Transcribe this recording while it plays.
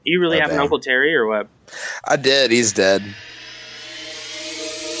Do you really have an Uncle Terry or what? I did. He's dead.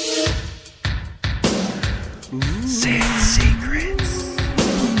 Sid Secrets.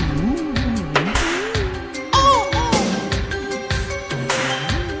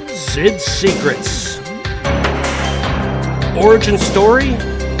 Sid Secrets. Origin story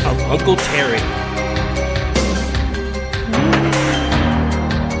of Uncle Terry.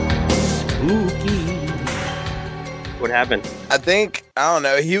 Spooky. What happened? I don't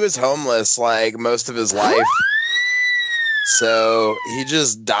know, he was homeless like most of his life. So he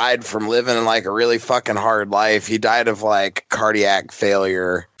just died from living in like a really fucking hard life. He died of like cardiac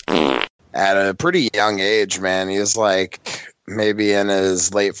failure at a pretty young age, man. He was like maybe in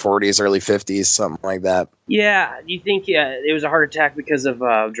his late 40s, early 50s, something like that. Yeah. Do you think it was a heart attack because of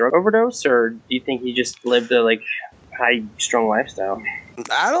drug overdose, or do you think he just lived a like high-strung lifestyle?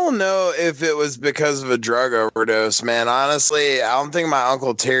 I don't know if it was because of a drug overdose, man. Honestly, I don't think my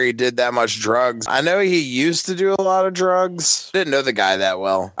Uncle Terry did that much drugs. I know he used to do a lot of drugs. Didn't know the guy that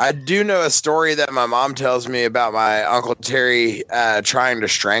well. I do know a story that my mom tells me about my Uncle Terry trying to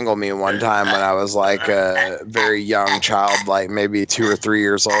strangle me one time when I was like a very young child, like maybe 2 or 3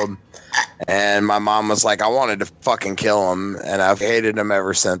 years old. And my mom was like, I wanted to fucking kill him, and I've hated him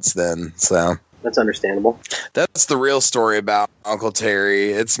ever since then, so... That's understandable. That's the real story about Uncle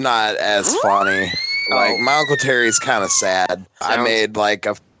Terry. It's not as funny. Like, my Uncle Terry's kind of sad. I made, like,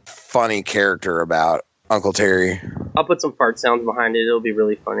 a funny character about Uncle Terry. I'll put some fart sounds behind it. It'll be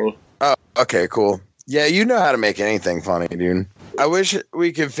really funny. Oh, okay, cool. Yeah, you know how to make anything funny, dude. I wish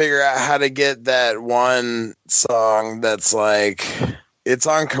we could figure out how to get that one song that's, like... It's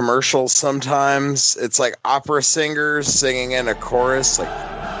on commercials sometimes. It's, like, opera singers singing in a chorus, like...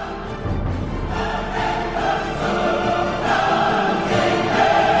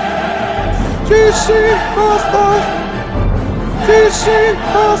 I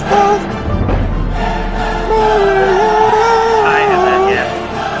have that, yeah.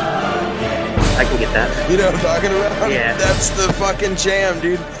 I can get that. You know what I'm talking about? Yeah. That's the fucking jam,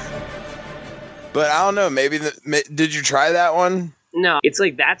 dude. But I don't know, maybe... did you try that one? No, it's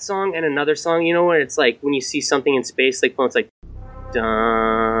like that song and another song, you know, when it's like, when you see something in space, like, when it's like...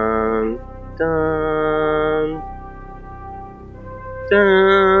 Dun, dun,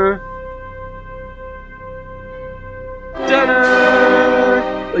 dun.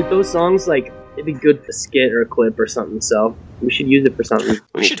 Ta-da! Like those songs, like it'd be good for a skit or a clip or something. So we should use it for something.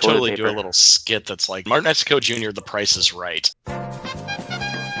 We should totally do a little skit that's like Martin Nestico Jr. The Price is Right.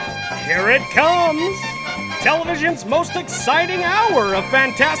 Here it comes! Television's most exciting hour of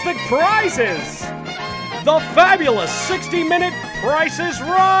fantastic prizes! The fabulous 60-minute Price is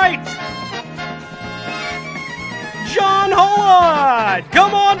Right! John Hollein,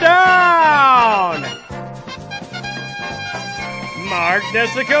 come on down! Mark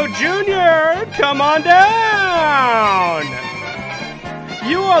Nestico Jr., come on down!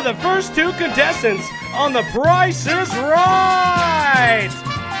 You are the first 2 contestants on The Price is Right!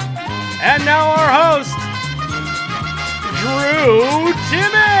 And now our host, Drew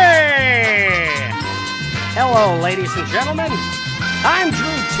Timmy! Hello, ladies and gentlemen. I'm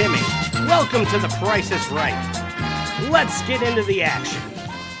Drew Timmy. Welcome to The Price is Right. Let's get into the action.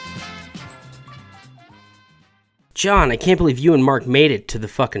 John, I can't believe you and Mark made it to the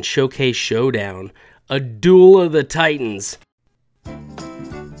fucking Showcase Showdown. A duel of the Titans.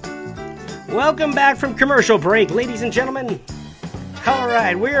 Welcome back from commercial break, ladies and gentlemen.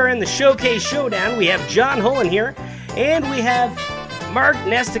 Alright, we are in the Showcase Showdown. We have John Hollein here, and we have Mark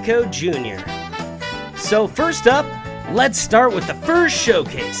Nestico Jr. So first up, let's start with the first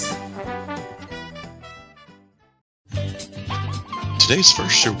showcase. Today's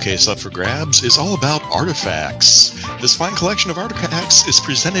first showcase up for grabs is all about artifacts. This fine collection of artifacts is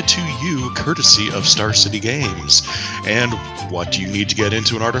presented to you courtesy of Star City Games. And what do you need to get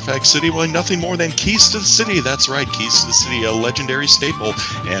into an artifact city? Well, nothing more than keys to the city. That's right, keys to the city, a legendary staple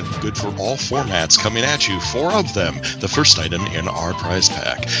and good for all formats coming at you. 4 of them, the first item in our prize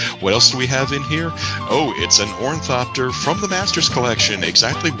pack. What else do we have in here? Oh, it's an Ornithopter from the Masters Collection.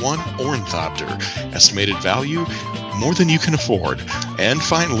 Exactly 1 Ornithopter. Estimated value, more than you can afford. And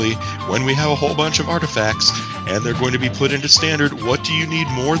finally, when we have a whole bunch of artifacts and they're going to be put into standard, what do you need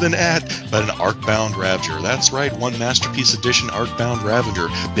more than that but an Arcbound Ravager? That's right, 1 Masterpiece Edition Arcbound Ravager.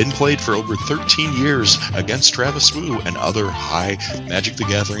 Been played for over 13 years against Travis Wu and other high Magic the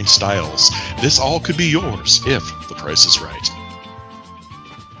Gathering styles. This all could be yours if the price is right.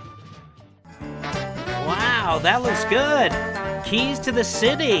 Wow, that looks good. Keys to the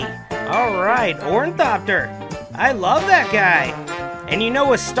city. All right, Ornithopter. I love that guy. And you know,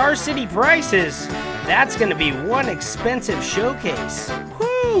 with Star City prices, that's going to be one expensive showcase.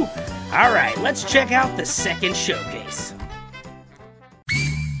 Woo! All right, let's check out the second showcase.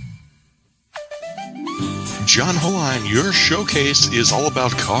 John Hollein, your showcase is all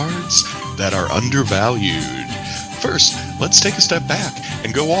about cards that are undervalued. First, let's take a step back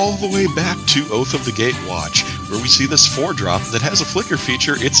and go all the way back to Oath of the Gatewatch, where we see this 4-drop that has a flicker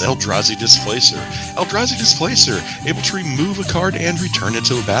feature. It's Eldrazi Displacer. Eldrazi Displacer, able to remove a card and return it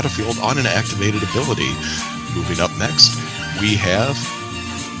to the battlefield on an activated ability. Moving up next, we have...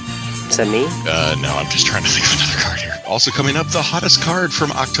 Is that me? No, I'm just trying to think of another card here. Also coming up, the hottest card from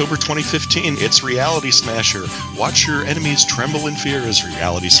October 2015, it's Reality Smasher. Watch your enemies tremble in fear as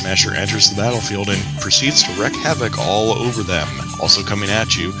Reality Smasher enters the battlefield and proceeds to wreak havoc all over them. Also coming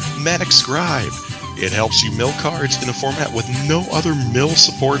at you, Manic Scribe. It helps you mill cards in a format with no other mill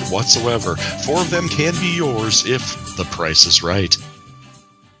support whatsoever. 4 of them can be yours if the price is right.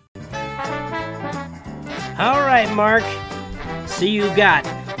 All right, Mark. So you got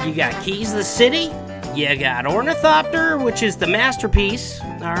Keys to the City, you got Ornithopter, which is the masterpiece,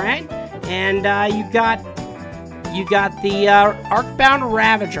 all right, and you got the Arcbound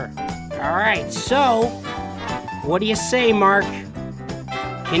Ravager. All right, so what do you say, Mark?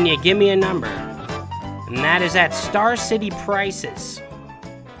 Can you give me a number? And that is at Star City prices.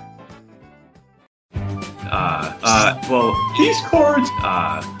 Peace Cords.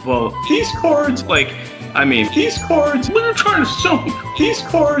 Peace Cords. Peace Cords. What are you trying to sell me? Peace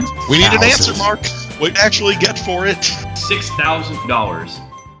Cords. We need an answer, Mark. What to actually get for it?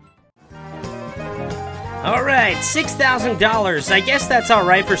 $6,000. All right, $6,000. I guess that's all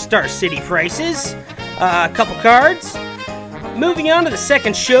right for Star City prices. A couple cards. Moving on to the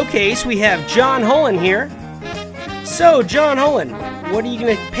second showcase, we have John Hollein here. So, John Hollein, what are you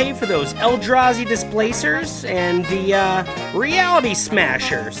going to pay for those Eldrazi Displacers and the Reality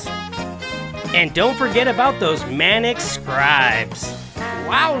Smashers? And don't forget about those Manic Scribes.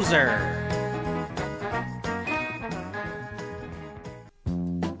 Wowzer!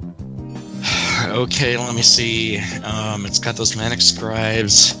 Okay, let me see. It's got those Manic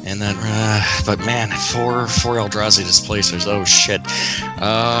Scribes, and then, but man, four Eldrazi Displacers. Oh shit.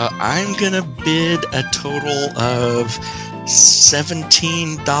 I'm gonna bid a total of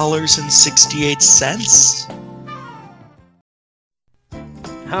 $17.68.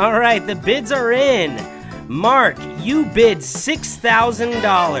 All right, the bids are in. Mark, you bid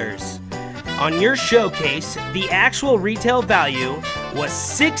 $6,000. On your showcase, the actual retail value was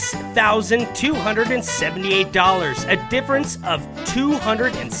 $6,278, a difference of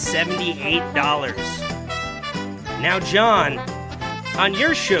 $278. Now, John, on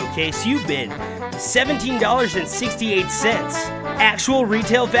your showcase, you bid $17.68, actual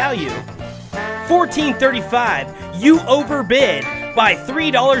retail value. $14.35, you overbid by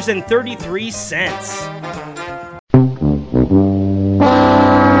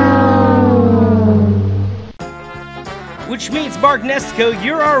 $3.33. Which means, Mark Nestico,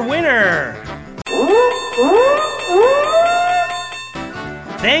 you're our winner!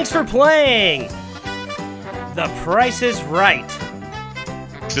 Thanks for playing! The Price is Right.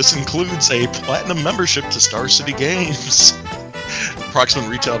 This includes a platinum membership to Star City Games. Approximate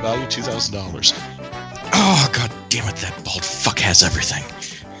retail value, $2,000. Oh, god damn it, that bald fuck has everything.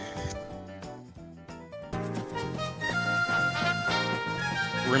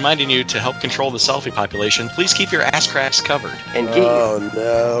 Reminding you to help control the selfie population, please keep your ass cracks covered. And Oh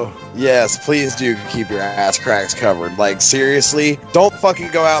no. Yes, please do keep your ass cracks covered. Like, seriously, don't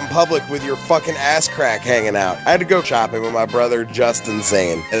fucking go out in public with your fucking ass crack hanging out. I had to go shopping with my brother Justin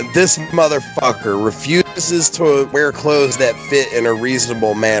Zane, and this motherfucker refuses to wear clothes that fit in a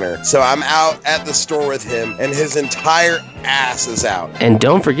reasonable manner. So I'm out at the store with him, and his entire ass is out. And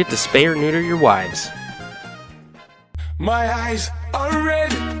don't forget to spay or neuter your wives. My eyes are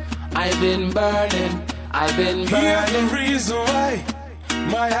red. I've been burning. Here's the reason why.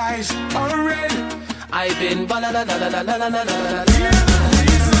 My eyes are red. I've been Here's the reason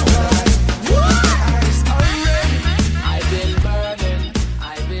why. My eyes are red. I've been burning.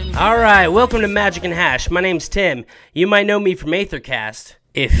 Alright, welcome to Magic and Hash. My name's Tim. You might know me from Aethercast.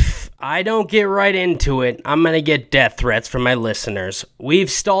 If I don't get right into it, I'm gonna get death threats from my listeners. We've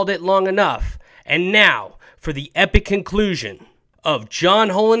stalled it long enough. And now, for the epic conclusion of John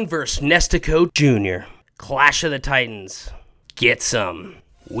Hollein vs. Nestico Jr. Clash of the Titans. Get some.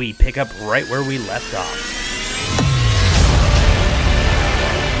 We pick up right where we left off.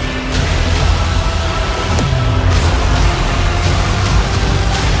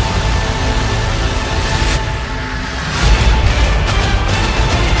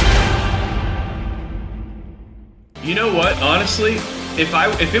 You know what? Honestly,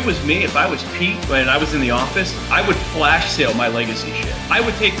 if it was me, if I was Pete and I was in the office, I would flash sale my legacy shit. I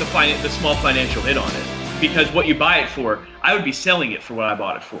would take the small financial hit on it, because what you buy it for, I would be selling it for what I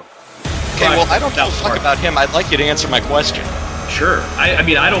bought it for. Okay, well, I don't know fuck about him. I'd like you to answer my question. Sure. I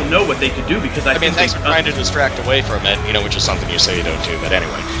mean, I don't know what they could do, because I mean, thanks for trying to distract away from it, which is something you say you don't do, but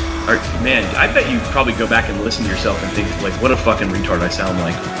anyway. Man, I bet you probably go back and listen to yourself and think, like, what a fucking retard I sound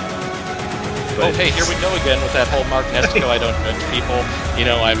like. But hey, here we go again with that whole Mark Nestico, I don't judge people,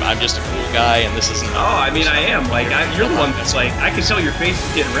 I'm just a cool guy, and this isn't... Oh, I mean, I am. Like, you're the one that's like, I can tell your face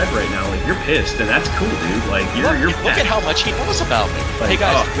is getting red right now. Like, you're pissed, and that's cool, dude. Like, look at how much he knows about me. Like, hey,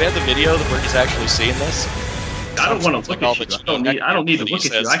 guys, do we have the video where he's actually seeing this? I don't want to look at you. I don't need to look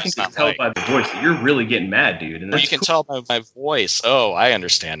at you. I can just tell by the voice that you're really getting mad, dude. And you can tell by my voice. Oh, I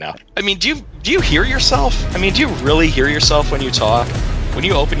understand now. I mean, do you hear yourself? I mean, do you really hear yourself when you talk? When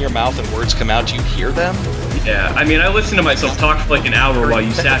you open your mouth and words come out, do you hear them? Yeah, I mean, I listened to myself talk for like an hour while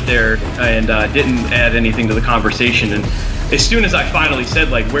you sat there and didn't add anything to the conversation. And as soon as I finally said,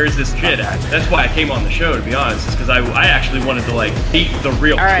 like, where's this shit at? That's why I came on the show, to be honest, is because I actually wanted to, like, beat the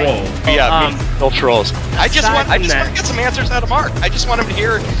real troll. Real trolls. I just want to get some answers out of Mark. I just want him to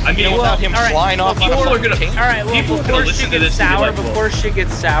hear, without him flying off on a fucking king. All right, well, before shit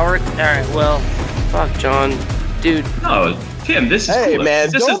gets sour, all right, well, fuck, John. Dude. No, Tim, this is cool. Man,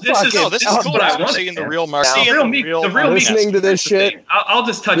 this is cool. What I want. Seeing the real Mark. Listening to this shit. I'll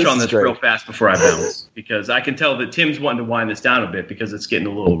just touch on this real fast before I bounce, because I can tell that Tim's wanting to wind this down a bit because it's getting a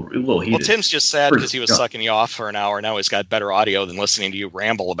little heated. Well, Tim's just sad because he was sucking you off for an hour. Now he's got better audio than listening to you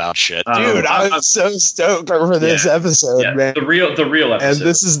ramble about shit. Dude, I'm so stoked for this episode, man. The real episode. And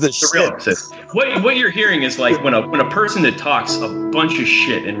this is the shit. Real episode. What you're hearing is like when a person that talks a bunch of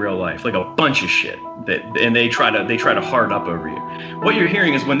shit in real life, like a bunch of shit, and they try to harden up over you. What you're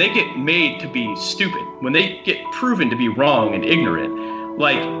hearing is when they get made to be stupid, when they get proven to be wrong and ignorant,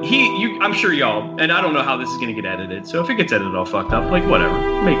 like I'm sure y'all, and I don't know how this is gonna get edited, so if it gets edited all fucked up, like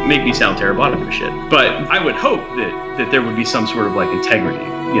whatever, make me sound terrible, I don't give a shit. But I would hope that there would be some sort of like integrity,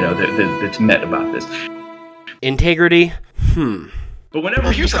 that's met about this. Integrity? But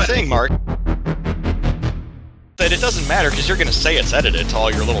whenever here's the thing, Mark. That it doesn't matter because you're going to say it's edited to all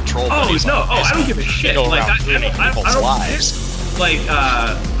your little troll buddies. I don't give a shit. Like, I don't lives. Like,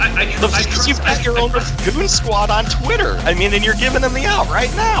 I you've got your own goon squad on Twitter. I mean, and you're giving them the out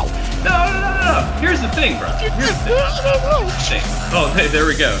right now. No. Here's the thing, bro. Oh, hey, there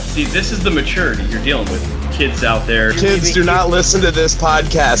we go. See, this is the maturity you're dealing with. Kids out there. Kids, do not listen to this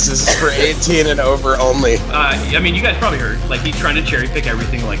podcast. This is for 18 and over only. I mean, you guys probably heard. Like, he's trying to cherry pick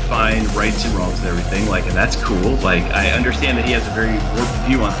everything, like find rights and wrongs and everything. Like, and that's cool. Like, I understand that he has a very warped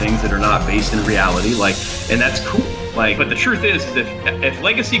view on things that are not based in reality. Like, and that's cool. Like, but the truth is if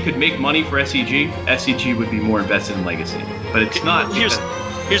Legacy could make money for SCG would be more invested in Legacy. But it's not.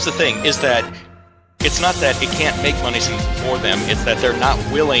 Here's the thing: is that it's not that it can't make money for them. It's that they're not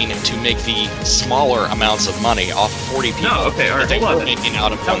willing to make the smaller amounts of money off of 40 people. No, okay, all right, that they were making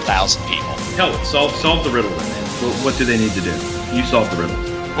out of 1,000 people. Tell it. Solve the riddle, then, man. What do they need to do? You solve the riddle.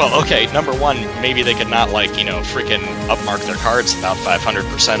 Well, okay, number one, maybe they could not, freaking upmark their cards about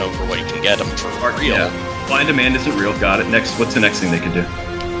 500% over what you can get them for real. Yeah. Supply and demand isn't real. Got it. Next, what's the next thing they can do?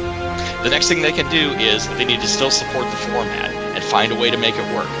 The next thing they can do is they need to still support the format and find a way to make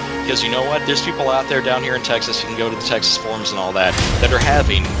it work. Because you know what? There's people out there down here in Texas, you can go to the Texas forums and all that are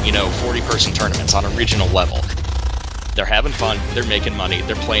having, 40-person tournaments on a regional level. They're having fun, they're making money,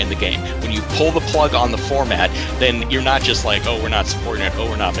 they're playing the game. When you pull the plug on the format, then you're not just like, oh, we're not supporting it, oh,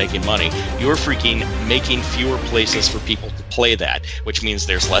 we're not making money. You're freaking making fewer places for people to play that, which means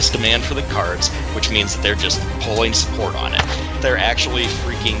there's less demand for the cards, which means that they're just pulling support on it. They're actually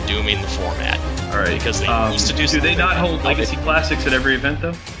freaking dooming the format. All right. Because they used to do they not hold Legacy Classics at every event,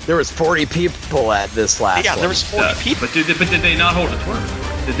 though? There was 40 people at this last one. There was 40 people. But did they not hold a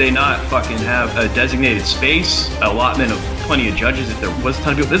tournament? Did they not fucking have a designated space, allotment of plenty of judges if there was a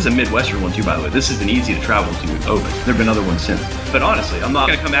ton of people? This is a Midwestern one, too, by the way. This isn't easy to travel to open. There have been other ones since. But honestly, I'm not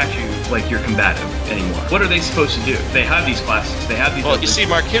going to come at you like you're combative anymore. What are they supposed to do? They have these classics. They have these... Well, you see,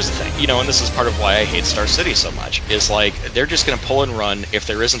 Mark, here's the thing. And this is part of why I hate Star City so much, is like, they're just going to pull and run if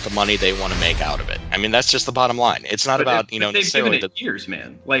there isn't the money they want to make out of it. I mean, that's just the bottom line. It's not about, they've given it years,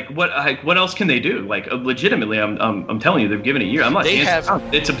 man. Like, what else can they do? Like, legitimately, I'm telling you, they've given it years. I'm not saying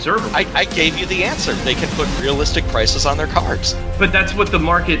it's observable. I gave you the answer. They can put realistic prices on their cards. But that's what the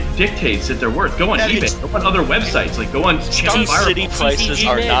market dictates that they're worth. Go on eBay. Go on other websites. Like, go on Star City prices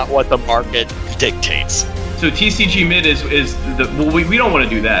are not what the market dictates. So TCG mid is the well, we don't want to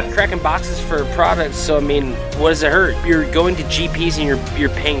do that. Cracking boxes for products, so I mean, what does it hurt? You're going to GPs and you're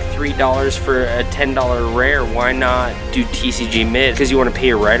paying $3 for a $10 rare. Why not do TCG mid? Because you want to pay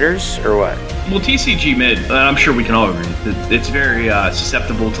your writers or what? Well, TCG mid, I'm sure we can all agree, it's very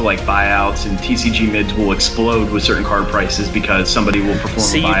susceptible to like buyouts, and TCG mids will explode with certain card prices because somebody will perform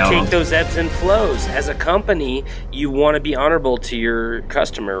So a buyout. you take those ebbs and flows. As a company, you want to be honorable to your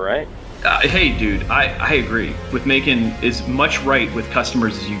customer, right? Hey, dude, I agree with making as much right with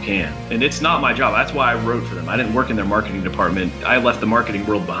customers as you can. And it's not my job. That's why I wrote for them. I didn't work in their marketing department. I left the marketing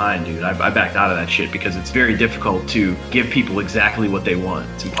world behind, dude. I backed out of that shit because it's very difficult to give people exactly what they want.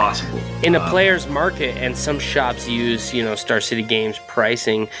 It's impossible. In a player's market, and some shops use, Star City Games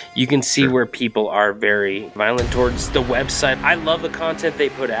pricing, you can see where people are very violent towards the website. I love the content they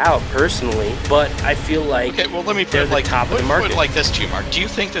put out personally, but I feel like let me they're put the top of the market. Put it like this to you, Mark. Do you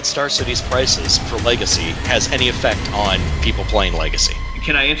think that Star City's prices for Legacy has any effect on people playing Legacy?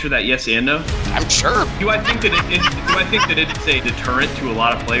 Can I answer that yes and no? I'm sure. Do I think that it's a deterrent to a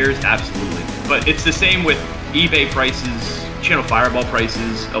lot of players? Absolutely. But it's the same with eBay prices, Channel Fireball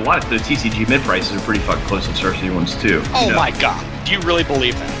prices. A lot of the TCG mid prices are pretty fucking close to Star City ones too. Oh my god. Do you really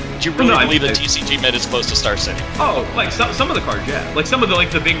believe that? Do you really believe that TCG mid is close to Star City? Oh, like some of the cards, yeah. Like some of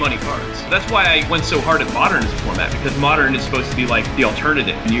the big money cards. That's why I went so hard at Modern as a format, because Modern is supposed to be like the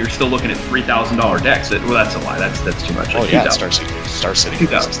alternative, and you're still looking at $3,000 decks. Well, that's a lie. That's too much. Oh yeah, Star City.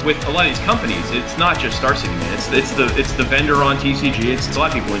 2000. With a lot of these companies, it's not just Star City, man. It's the vendor on TCG. It's a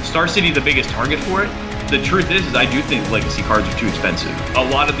lot of people. And Star City, the biggest target for it. The truth is I do think Legacy cards are too expensive. A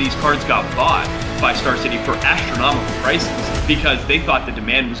lot of these cards got bought by Star City for astronomical prices because they thought the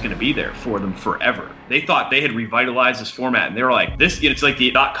demand was going to be there for them forever. They thought they had revitalized this format, and they were like, it's like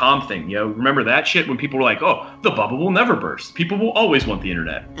the .com thing, remember that shit when people were like, oh, the bubble will never burst. People will always want the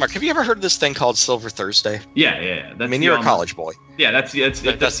internet. Mark, have you ever heard of this thing called Silver Thursday? Yeah. You're a college boy. Yeah, that's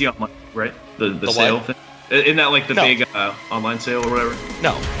the online, right? The sale thing. Isn't that like the big online sale or whatever?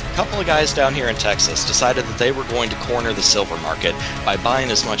 No. A couple of guys down here in Texas decided that they were going to corner the silver market by buying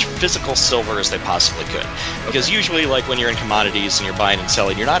as much physical silver as they possibly could. Because usually, like when you're in commodities and you're buying and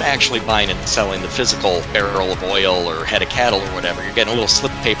selling, you're not actually buying and selling the physical barrel of oil or head of cattle or whatever. You're getting a little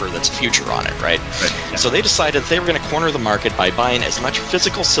slip of paper that's future on it, right? Yeah. So they decided they were going to corner the market by buying as much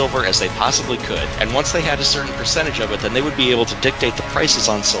physical silver as they possibly could. And once they had a certain percentage of it, then they would be able to dictate the prices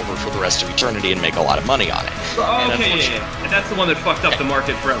on silver for the rest of eternity and make a lot of money on it. Oh, okay, yeah. And that's the one that fucked up the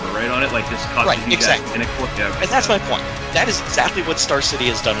market forever, right? On it, like this cost exactly. And that's my point. That is exactly what Star City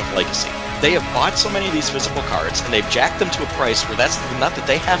has done with Legacy. They have bought so many of these physical cards, and they've jacked them to a price where that's the amount that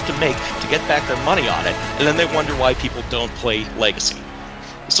they have to make to get back their money on it, and then they wonder why people don't play Legacy.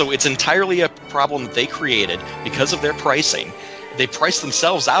 So it's entirely a problem that they created because of their pricing. They price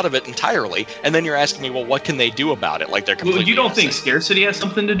themselves out of it entirely, and then you're asking me, well, what can they do about it? Like they're completely. Well, you don't think scarcity has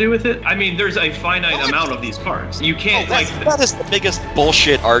something to do with it? I mean, there's a finite amount of these cards. You can't that is the biggest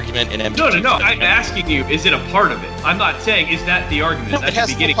bullshit argument in MTG. No. I'm asking you, is it a part of it? I'm not saying is that the argument. No, it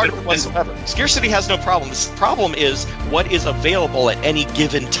has no part of it whatsoever. Scarcity has no problem. The problem is what is available at any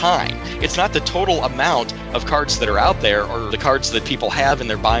given time. It's not the total amount of cards that are out there or the cards that people have in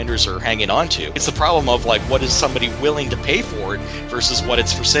their binders or hanging on to. It's the problem of like what is somebody willing to pay for it versus what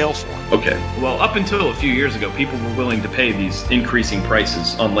it's for sale for. Okay. Well, up until a few years ago, people were willing to pay these increasing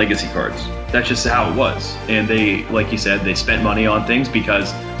prices on legacy cards. That's just how it was. And they, like you said, they spent money on things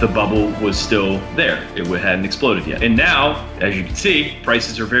because the bubble was still there. It hadn't exploded yet. And now, as you can see,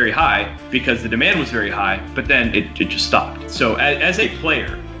 prices are very high because the demand was very high, but then it just stopped. So as a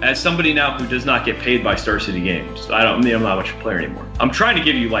player, as somebody now who does not get paid by Star City Games, I'm not much of a player anymore. I'm trying to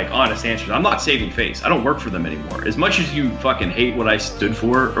give you like honest answers. I'm not saving face. I don't work for them anymore. As much as you fucking hate what I stood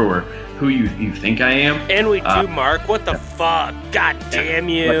for or who you think I am. And we do, Mark. What the fuck? God damn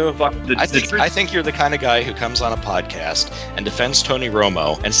you. Like, I think you're the kind of guy who comes on a podcast and defends Tony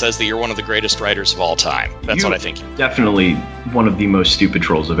Romo and says that you're one of the greatest writers of all time. That's what I think. Definitely one of the most stupid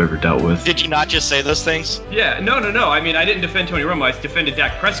trolls I've ever dealt with. Did you not just say those things? Yeah, no. I mean, I didn't defend Tony Romo. I defended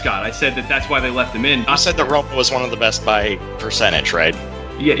Dak Prescott. I said that's why they left him in. You said that Romo was one of the best by percentage, right?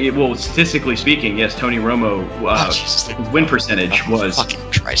 Yeah, well, statistically speaking, yes, Tony Romo, his win percentage was... Fucking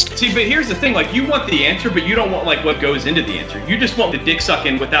Christ. See, but here's the thing, like, you want the answer, but you don't want, like, what goes into the answer. You just want the dick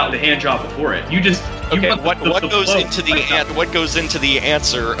sucking without the hand job before it. What goes into the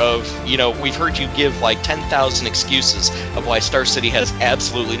answer of, we've heard you give, like, 10,000 excuses of why Star City has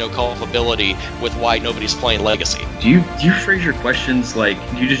absolutely no culpability with why nobody's playing Legacy. Do you phrase your questions, like,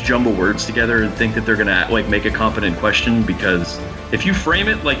 do you just jumble words together and think that they're gonna, like, make a competent question? Because... if you frame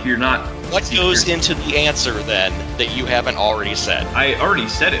it like you're not what goes into the answer then that you haven't already said? I already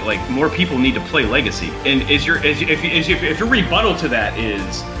said it. Like, more people need to play Legacy. And if your rebuttal to that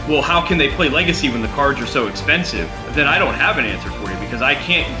is, well, how can they play Legacy when the cards are so expensive? Then I don't have an answer for you, because I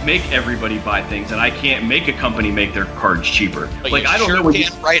can't make everybody buy things, and I can't make a company make their cards cheaper. But like, you I don't sure know.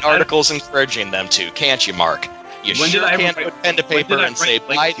 can't write articles encouraging them to, can't you, Mark? You sure can't put pen to paper and say,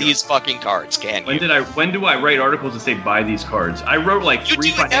 buy these fucking cards, can you? When do I write articles that say, buy these cards? I wrote like you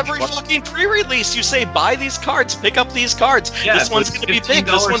 3 do it every fucking pre-release. You say, buy these cards, pick up these cards. Yeah, this one's going to be big,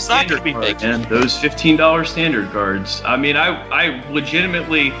 this one's not going to be big. And those $15 standard cards. I mean, I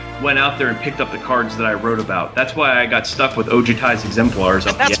legitimately went out there and picked up the cards that I wrote about. That's why I got stuck with Ojitai's exemplars.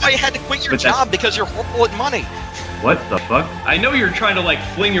 And that's why you had to quit your job, because you're horrible at money. What the fuck? I know you're trying to like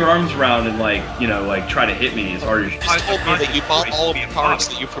fling your arms around and like, you know, like try to hit me as hard as you can. You told me that you bought all of the cards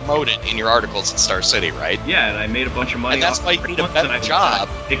that you promoted in your articles at Star City, right? Yeah, and I made a bunch of money. And that's why you need a better job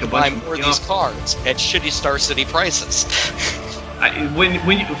to buy more of these cards at shitty Star City prices.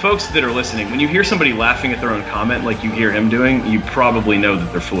 When you, folks that are listening, when you hear somebody laughing at their own comment like you hear him doing, you probably know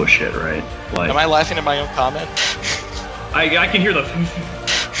that they're full of shit, right? Like, am I laughing at my own comment? I can hear the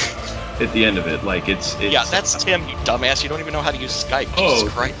at the end of it, like it's yeah, that's Tim, you dumbass. You don't even know how to use Skype.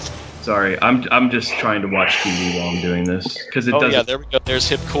 Jesus Christ. Sorry, I'm just trying to watch TV while I'm doing this because it doesn't. Yeah, there we go. There's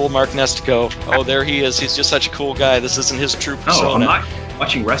hip cool Mark Nestico. Oh, there he is. He's just such a cool guy. This isn't his true persona. No, I'm not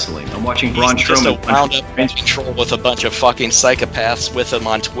watching wrestling. I'm watching Braun Strowman. He's just a wound up control with a bunch of fucking psychopaths with him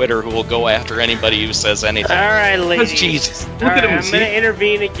on Twitter who will go after anybody who says anything. All right, ladies. Jesus. All right, I'm going to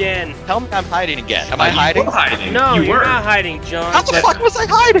intervene again. Tell me I'm hiding again. Am I hiding? No, you're not hiding, John. How the fuck was I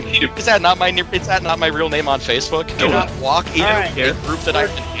hiding? Is that not my real name on Facebook? Do not walk in a group that I'm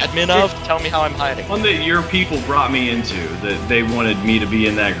an admin of. Tell me how I'm hiding. One that your people brought me into, that they wanted me to be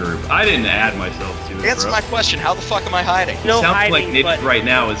in that group. I didn't add myself to it. Answer my question. How the fuck am I hiding? No sounds hiding, like Nick right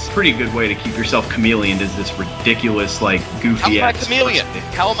now is a pretty good way to keep yourself chameleoned as this ridiculous, like, goofy How am I chameleon?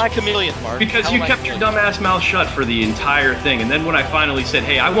 How am I chameleon, Mark? Because you kept your dumbass mouth shut for the entire thing, and then when I finally said,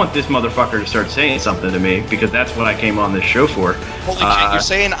 hey, I want this motherfucker to start saying something to me, because that's what I came on this show for. Holy shit, you're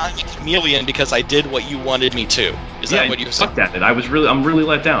saying I'm a chameleon because I did what you wanted me to. Is that what you're saying? At it. I'm really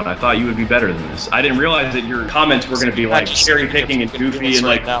let down. I thought you would be better than this. I didn't realize that your comments were going to be like cherry picking and goofy and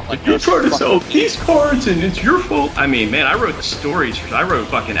like, you're trying to sell these cards and it's your fault. I mean, man, I wrote stories. I wrote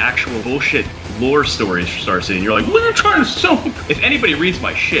fucking actual bullshit lore stories for Star City, and you're like, what are you trying to sell? If anybody reads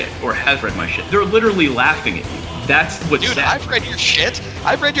my shit or has read my shit, they're literally laughing at you. That's what's Dude, sad. I've read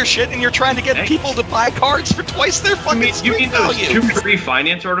your shit. And you're trying to get people to buy cards for twice their fucking street value. You mean those 2 free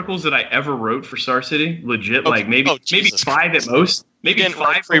finance articles that I ever wrote for Star City? Legit, like maybe 5 at most. Maybe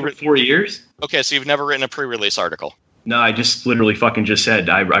 5 for 4 years. Okay, so you've never written a pre-release article. No, I just literally fucking just said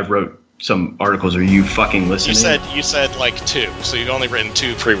I wrote some articles. Are you fucking listening? You said like 2, so you've only written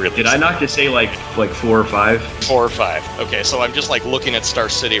 2 pre-release. Did I not just say like 4 or 5? 4 or 5. Okay, so I'm just like looking at Star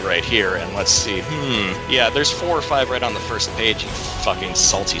City right here, and let's see. Yeah, there's 4 or 5 right on the first page. You fucking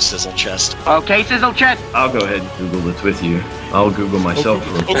salty sizzle chest. Okay, sizzle chest. I'll go ahead and Google it with you. I'll Google myself.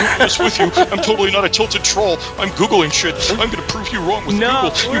 It's with you. I'm totally not a tilted troll. I'm Googling shit. I'm gonna prove you wrong with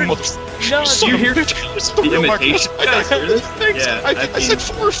Google. You motherfucker. No, you hear the imitation? I said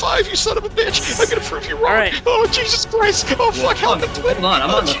 4 or 5. You son of a bitch. I'm gonna prove you wrong. Right. Oh Jesus Christ. Oh fuck. Hold on. I'm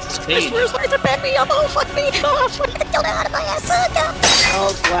on the page.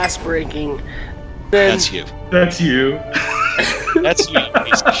 Oh, glass breaking. That's you. That's you. That's you, you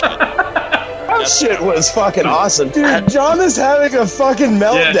piece of shit. That shit was fucking awesome. Dude, John is having a fucking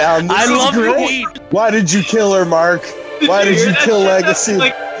meltdown. I love great. Why did you kill her, Mark? Why did you kill Legacy?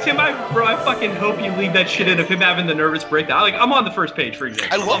 Like, Tim, I fucking hope you leave that shit in of him having the nervous breakdown. Like, I'm on the first page, for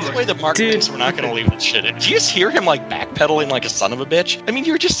example. I love the way that Mark thinks we're not going to leave that shit in. Do you just hear him, like, backpedaling like a son of a bitch? I mean,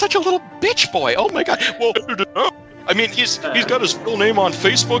 you're just such a little bitch boy. Oh, my God. Well, I mean, he's got his real name on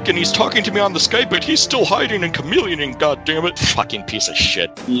Facebook, and he's talking to me on the Skype, but he's still hiding and chameleoning, goddammit. Fucking piece of shit.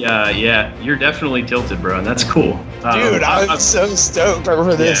 Yeah. You're definitely tilted, bro, and that's cool. Dude, I'm so stoked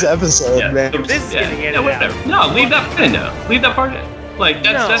over this episode, man. This is getting in and out. No, leave that part in now. Leave that part in. Like,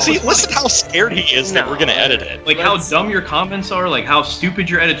 that's See, listen how scared he is that we're going to edit it. Like, how dumb your comments are, like, how stupid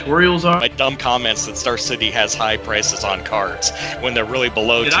your editorials are. My dumb comments that Star City has high prices on cards when they're really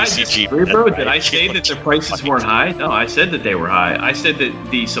below TCG. Did I say that the prices weren't high? No, I said that they were high. I said that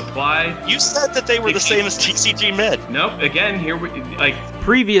the supply... You said that they were the same as TCG Mid. Nope, again, here we... Like...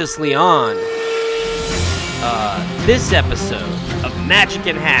 Previously on this episode of Magic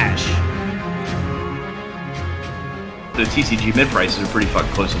and Hash. The TCG mid prices are pretty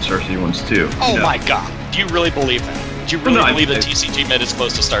fucking close to Star City ones too. Oh my god, do you really believe that? Do you really believe that TCG Mid is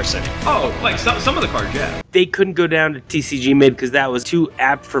close to Star City? Oh, like some of the cards, yeah. They couldn't go down to TCG Mid because that was too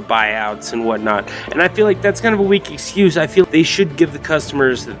apt for buyouts and whatnot. And I feel like that's kind of a weak excuse. I feel they should give the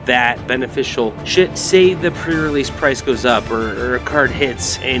customers that beneficial shit. Say the pre-release price goes up or a card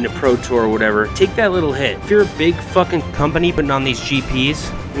hits in a Pro Tour or whatever. Take that little hit. If you're a big fucking company putting on these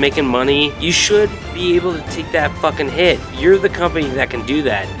GPs, making money, you should be able to take that fucking hit. You're the company that can do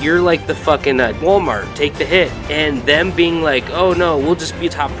that. You're like the fucking Walmart, take the hit. And them being like, oh no, we'll just be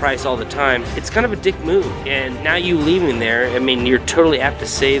top price all the time. It's kind of a dick move. And now you leaving there, I mean, you're totally apt to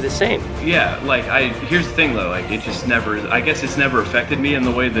say the same. Yeah, like here's the thing though, like it just never, I guess it's never affected me in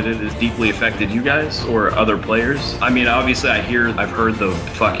the way that it has deeply affected you guys or other players. I mean, obviously I've heard the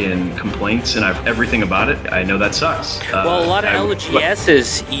fucking complaints and everything about it. I know that sucks. Well, a lot of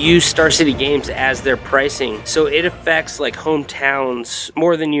LGSs use Star City Games as their pricing, so it affects like hometowns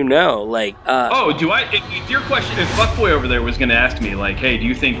more than you know. Like, if your question, if Fuckboy over there was going to ask me, like, hey, do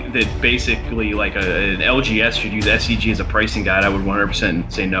you think that basically like an LGS should use SCG as a pricing guide? I would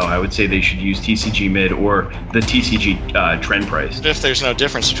 100% say no. I would say they should use TCG Mid or the TCG trend price. If there's no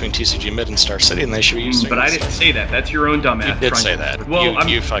difference between TCG Mid and Star City, then they should be using. But I didn't say that. That's your own dumbass. You did say that. Well,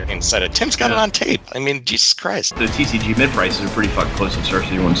 you fucking said it. Tim's got it on tape. I mean, Jesus Christ. The TCG Mid prices are pretty fucking close to the Star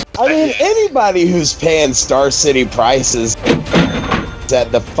City ones. I mean, anybody who's paying Star City prices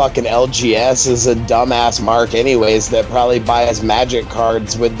at the fucking LGS is a dumbass mark anyways that probably buys Magic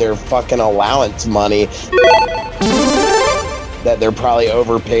cards with their fucking allowance money that they're probably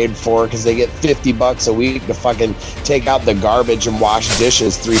overpaid for because they get $50 a week to fucking take out the garbage and wash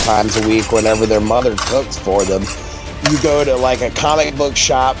dishes 3 times a week whenever their mother cooks for them. You go to like a comic book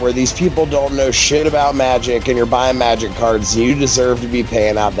shop where these people don't know shit about Magic and you're buying Magic cards, you deserve to be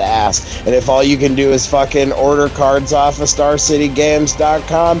paying out the ass. And if all you can do is fucking order cards off of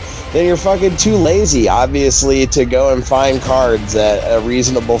StarCityGames.com, then you're fucking too lazy, obviously, to go and find cards at a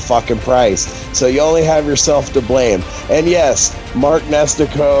reasonable fucking price. So you only have yourself to blame. And yes, Mark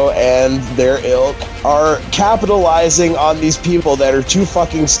Nestico and their ilk are capitalizing on these people that are too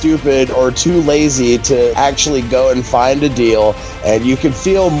fucking stupid or too lazy to actually go and find a deal. And you can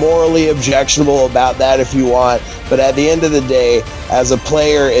feel morally objectionable about that if you want, but at the end of the day, as a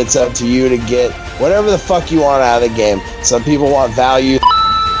player, it's up to you to get whatever the fuck you want out of the game. Some people want value,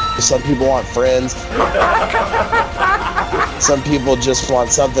 some people want friends, some people just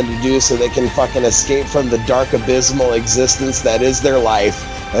want something to do so they can fucking escape from the dark abysmal existence that is their life,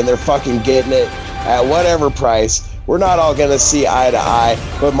 and they're fucking getting it at whatever price. We're not all gonna see eye to eye,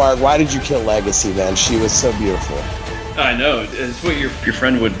 but Mark, why did you kill Legacy, man? She was so beautiful. I know. It's what your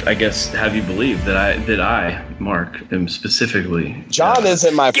friend would, I guess, have you believe that I, Mark, am specifically. John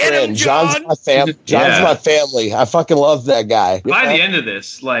isn't my friend. John's my family. John's my family. I fucking love that guy. By the end of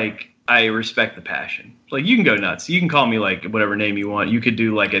this, like, I respect the passion. Like, you can go nuts. You can call me, like, whatever name you want. You could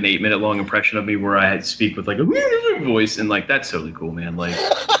do, like, an 8-minute long impression of me where I had to speak with, like, a voice, and, like, that's totally cool, man. Like,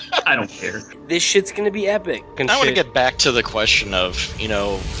 I don't care. This shit's gonna be epic. I want to get back to the question of,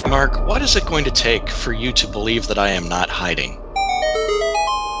 Mark, what is it going to take for you to believe that I am not hiding?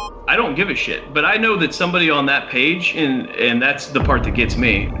 I don't give a shit, but I know that somebody on that page, and that's the part that gets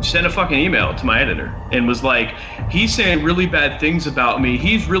me, sent a fucking email to my editor and was like, he's saying really bad things about me.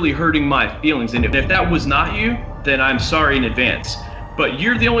 He's really hurting my feelings. And if that was not you, then I'm sorry in advance. But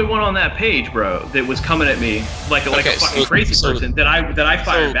you're the only one on that page, bro, that was coming at me like a fucking crazy person that I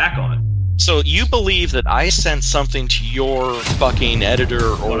fired back on. So you believe that I sent something to your fucking editor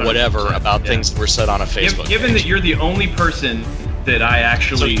or 100%, whatever about things that were said on a Facebook Given page. That you're the only person that I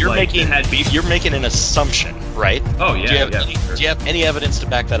actually had beef. You're making an assumption, right? Oh, yeah. Do you have any evidence to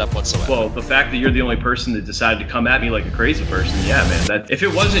back that up whatsoever? Well, the fact that you're the only person that decided to come at me like a crazy person, yeah, man. That if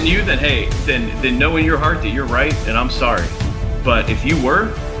it wasn't you, then hey, then know in your heart that you're right, and I'm sorry. But if you were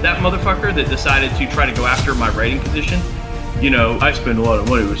that motherfucker that decided to try to go after my writing position, I spend a lot of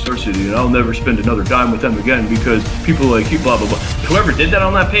money with Star City, and I'll never spend another dime with them again because people like you, blah, blah, blah. Whoever did that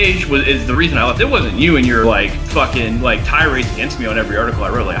on that page is the reason I left. It wasn't you and your, fucking, tirades against me on every article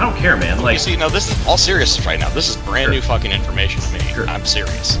I wrote. Like, I don't care, man. Like, you see, no, this is all seriousness right now. This is brand new fucking information to me. Sure. I'm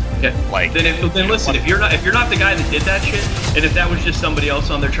serious. Okay. Then listen, if you're not the guy that did that shit, and if that was just somebody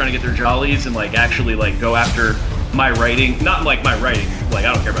else on there trying to get their jollies and, actually, go after my writing, not like my writing, I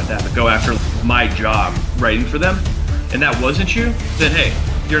don't care about that, but go after my job writing for them, and that wasn't you, then hey,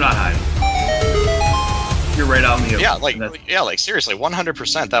 you're not hiding. You're right out in the open. Seriously,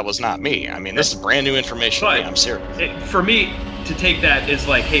 100% that was not me. I mean, this is brand new information to me. I'm serious. For me to take that as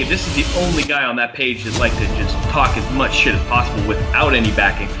hey, this is the only guy on that page that to just talk as much shit as possible without any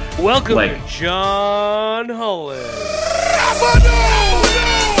backing. Welcome to John Hollein.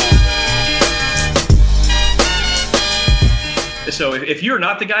 So if you're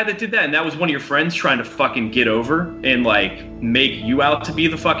not the guy that did that, and that was one of your friends trying to fucking get over and like make you out to be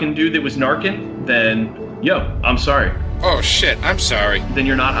the fucking dude that was narking, then yo, I'm sorry. Oh shit, I'm sorry. Then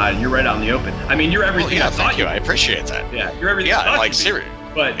you're not hiding. You're right out in the open. I mean, you're everything. Yeah, I thought thank you. I appreciate that. Yeah, you're everything. Yeah, I thought like you'd be. seriously.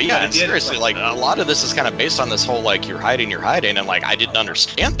 But yeah, and seriously, like a lot of this is kind of based on this whole like you're hiding, and like I didn't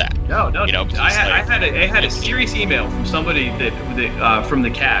understand that. No, you know, I had a like, serious email from somebody that from the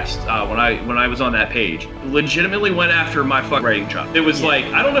cast when I was on that page. Legitimately went after my fucking writing job. It was like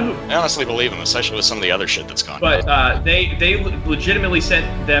I don't know who. I honestly believe him, especially with some of the other shit that's gone. But they legitimately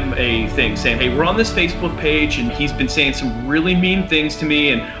sent them a thing saying, hey, we're on this Facebook page and he's been saying some really mean things to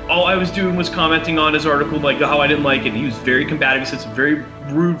me, and all I was doing was commenting on his article, like how I didn't like it. And he was very combative. He said some very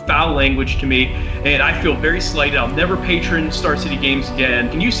rude, foul language to me, and I feel very slighted. I'll never patron Star City Games again.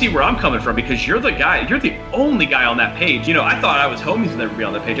 Can you see where I'm coming from? Because you're the only guy on that page. You know, I thought I was homies would never be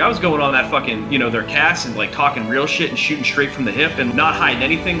on that page. I was going on that fucking, you know, their cast and like talking real shit and shooting straight from the hip and not hiding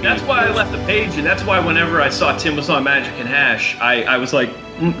anything. That's why I left the page, and that's why whenever I saw Tim was on Magic and Hash, I was like,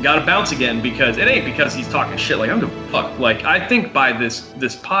 gotta bounce again, because it ain't because he's talking shit. Like, I'm gonna fuck. Like, I think by this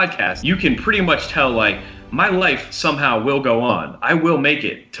podcast, you can pretty much tell, like, my life somehow will go on. I will make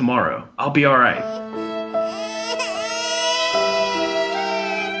it tomorrow. I'll be all right.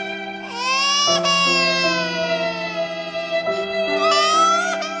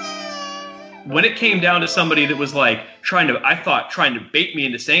 When it came down to somebody that was like trying to bait me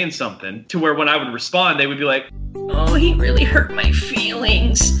into saying something, to where when I would respond, they would be like, oh, he really hurt my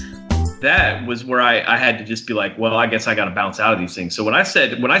feelings. That was where I had to just be like, well, I guess I got to bounce out of these things. So when I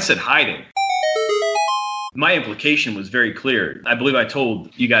said hiding, my implication was very clear. I believe I told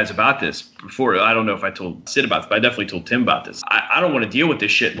you guys about this before. I don't know if I told Sid about this, but I definitely told Tim about this. I don't want to deal with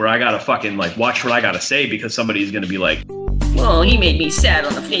this shit where I got to fucking like watch what I got to say because somebody's going to be like, well, he made me sad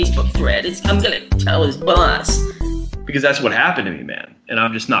on the Facebook thread. I'm going to tell his boss. Because that's what happened to me, man. And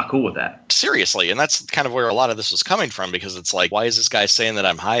I'm just not cool with that. Seriously. And that's kind of where a lot of this was coming from, because it's like, why is this guy saying that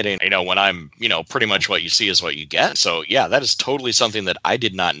I'm hiding? You know, when I'm, you know, pretty much what you see is what you get. So yeah, that is totally something that I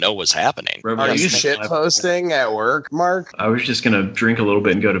did not know was happening. Are you shit posting at work, Mark? I was just going to drink a little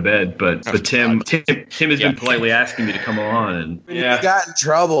bit and go to bed, but Tim has been politely asking me to come on. And yeah. You got in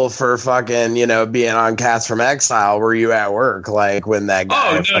trouble for fucking, you know, being on Cast from Exile. Were you at work? Like when that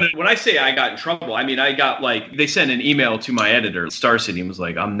guy... Oh, no. When I say I got in trouble, I mean, I got like, they sent an email to my editor, Star City, and was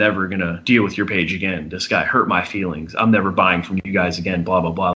like, I'm never going to deal with your page again. This guy hurt my feelings. I'm never buying from you guys again, blah, blah,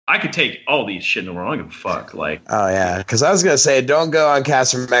 blah. I could take all these shit in the world. I don't give a fuck. Like, oh, yeah. Because I was going to say, don't go on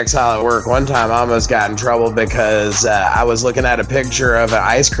Cast from Exile at work. One time I almost got in trouble because I was looking at a picture of an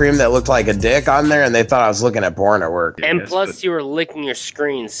ice cream that looked like a dick on there, and they thought I was looking at porn at work. And plus, you were licking your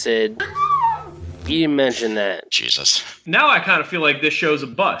screen, Sid. You didn't mention that. Jesus. Now I kind of feel like this show's a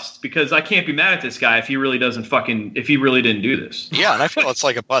bust, because I can't be mad at this guy if he really didn't do this. Yeah, and I feel it's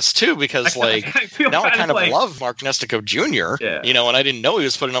like a bust too, because I kind of love Mark Nestico Jr. Yeah. You know, and I didn't know he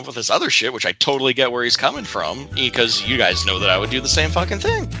was putting up with this other shit, which I totally get where he's coming from, because you guys know that I would do the same fucking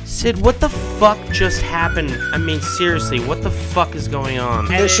thing. Sid, what the fuck just happened? I mean, seriously, what the fuck is going on?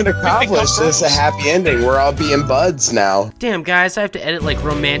 Mission accomplished. This is a happy ending. We're all being buds now. Damn, guys, I have to edit like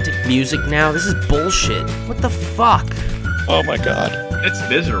romantic music now. This is bullshit. What the fuck? Oh my god. It's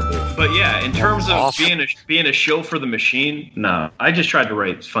miserable. But yeah, in terms of being a shill for the machine, no. I just tried to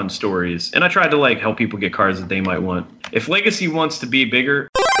write fun stories, and I tried to like help people get cards that they might want. If Legacy wants to be bigger,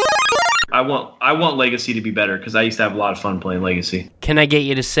 I want Legacy to be better, because I used to have a lot of fun playing Legacy. Can I get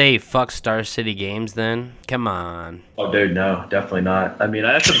you to say fuck Star City Games then? Come on. Oh, dude, no, definitely not. I mean,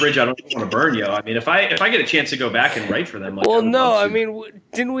 that's a bridge I don't want to burn, yo. I mean, if I get a chance to go back and write for them, like, well, no, I mean,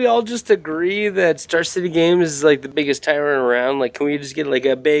 didn't we all just agree that Star City Games is like the biggest tyrant around? Like, can we just get like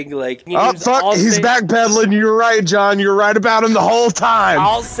a big like? Oh fuck, he's backpedaling. You're right, John. You're right about him the whole time.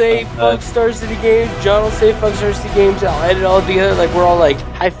 I'll say fuck Star City Games. John will say fuck Star City Games. I'll edit it all together. Like we're all like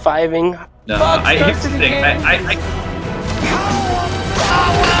high fiving. No, I hate to think.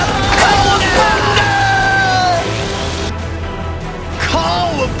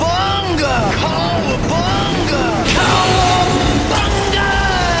 Cowabunga! Cowabunga! Cowabunga!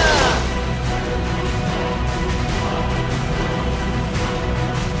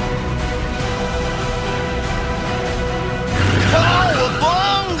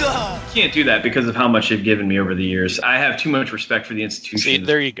 Cowabunga! Can't do that because of how much they've given me over the years. I have too much respect for the institution. See,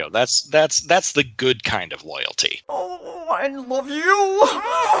 there you go. That's the good kind of loyalty. Oh, I love you!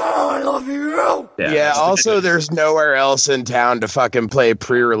 Oh, I love you! Yeah, also there's nowhere else in town to fucking play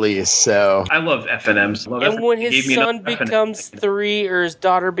pre-release, so... I love FNMs. And when his son becomes 3 or his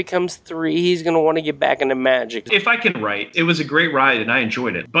daughter becomes 3, he's going to want to get back into Magic. If I can write, it was a great ride and I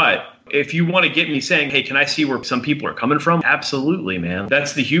enjoyed it. But If you want to get me saying, hey, can I see where some people are coming from? Absolutely, man.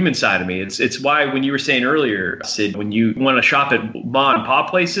 That's the human side of me. It's why when you were saying earlier, Sid, when you want to shop at mom and pop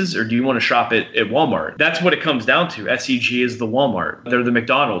places or do you want to shop at Walmart? That's what it comes down to. SEG is the Walmart. They're the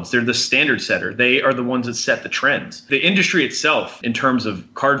McDonald's. They're the standard setter. They are the ones that set the trends. The industry itself, in terms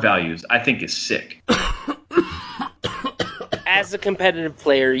of card values, I think is sick. As a competitive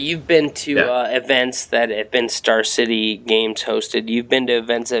player, you've been to events that have been Star City Games hosted. You've been to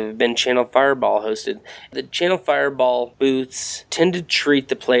events that have been Channel Fireball hosted. The Channel Fireball booths tend to treat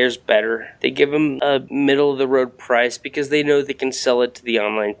the players better. They give them a middle-of-the-road price because they know they can sell it to the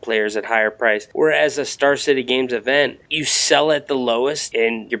online players at higher price. Whereas a Star City Games event, you sell at the lowest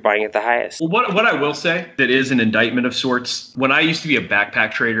and you're buying at the highest. Well, what I will say that is an indictment of sorts, when I used to be a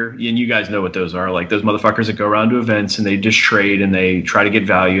backpack trader, and you guys know what those are, like those motherfuckers that go around to events and they just trade and they try to get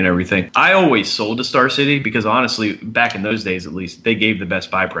value and everything. I always sold to Star City because honestly, back in those days at least, they gave the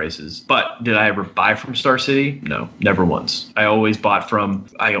best buy prices. But did I ever buy from Star City? No, never once. I always bought from,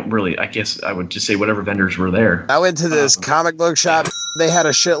 I guess I would just say whatever vendors were there. I went to this comic book shop. They had a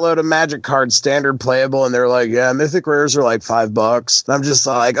shitload of Magic cards, standard playable, and they're like, yeah, Mythic Rares are like $5. And I'm just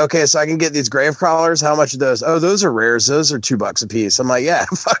like, okay, so I can get these grave crawlers. How much are those? Oh, those are rares. Those are $2 a piece. I'm like, yeah,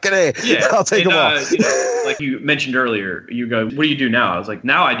 fucking A. Yeah, I'll take them all. Like you mentioned earlier, you go, what do you do now? I was like,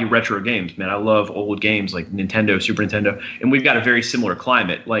 now I do retro games, man. I love old games like Nintendo, Super Nintendo, and we've got a very similar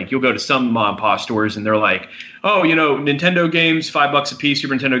climate. Like you'll go to some mom and pop stores and they're like, oh, Nintendo games, $5 a piece,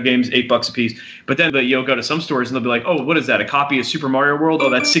 Super Nintendo games, $8 a piece. But then you'll go to some stores and they'll be like, oh, what is that? A copy of Super Mario World? Oh,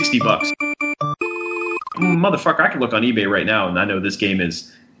 that's $60. Motherfucker, I can look on eBay right now and I know this game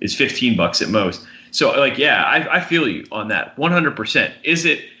is $15 at most. So like, yeah, I feel you on that 100%. Is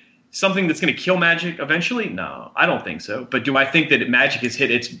it something that's going to kill Magic eventually? No, I don't think so. But do I think that Magic has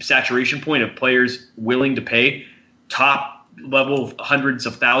hit its saturation point of players willing to pay top level hundreds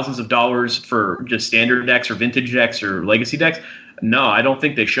of thousands of dollars for just standard decks or vintage decks or legacy decks? No, I don't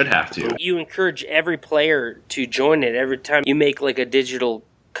think they should have to. You encourage every player to join it every time you make like a digital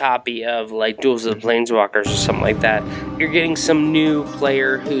copy of like Duels of the Planeswalkers or something like that. You're getting some new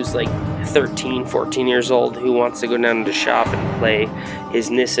player who's like 13, 14 years old who wants to go down to the shop and play his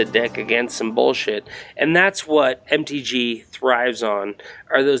Nissa deck against some bullshit. And that's what MTG thrives on,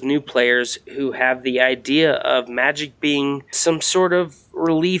 are those new players who have the idea of Magic being some sort of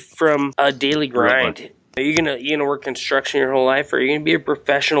relief from a daily grind. Are you gonna work construction your whole life, or are you gonna be a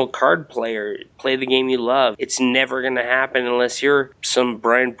professional card player, play the game you love? It's never gonna happen unless you're some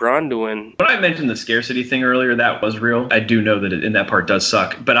Brian Bronduin. When I mentioned the scarcity thing earlier, that was real. I do know that in that part does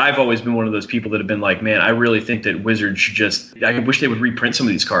suck, but I've always been one of those people that have been like, man, I really think that Wizards should I wish they would reprint some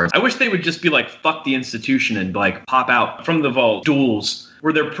of these cards. I wish they would just be like, fuck the institution and like pop out from the vault duels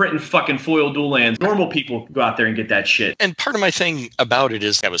where they're printing fucking foil dual lands. Normal people go out there and get that shit. And part of my thing about it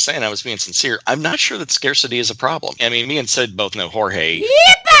is, I was being sincere. I'm not sure that scarcity is a problem. I mean, me and Sid both know Jorge.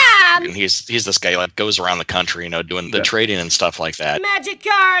 And he's this guy like goes around the country, doing the trading and stuff like that. Magic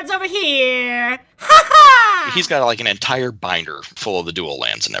cards over here. Ha ha! He's got like an entire binder full of the dual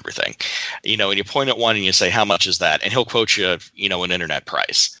lands and everything. And you point at one and you say, how much is that? And he'll quote you, an internet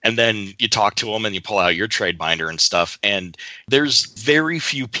price. And then you talk to him and you pull out your trade binder and stuff. And there's very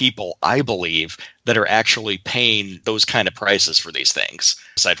few people, I believe, that are actually paying those kind of prices for these things,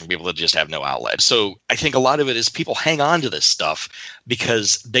 aside from people that just have no outlet. So I think a lot of it is people hang on to this stuff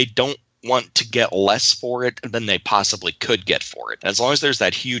because they don't want to get less for it than they possibly could get for it. And as long as there's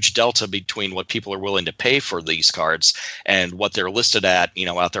that huge delta between what people are willing to pay for these cards and what they're listed at,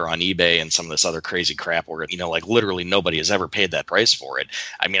 out there on eBay and some of this other crazy crap where, like literally nobody has ever paid that price for it.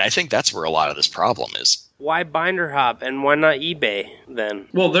 I mean, I think that's where a lot of this problem is. Why binder hop and why not eBay then?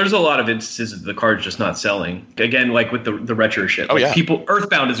 Well, there's a lot of instances of the card's just not selling. Again, like with the retro shit. Oh, yeah. People,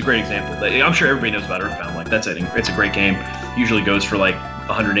 Earthbound is a great example. I'm sure everybody knows about Earthbound. Like it's a great game. Usually goes for like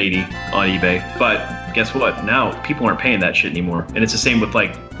 180 on eBay. But guess what? Now people aren't paying that shit anymore. And it's the same with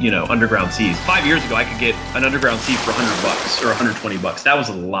like, Underground Seas. 5 years ago, I could get an Underground Sea for $100 or $120. That was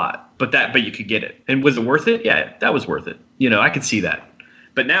a lot. But you could get it. And was it worth it? Yeah, that was worth it. I could see that.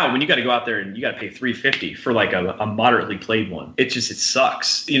 But now when you got to go out there and you got to pay $350 for like a moderately played one, it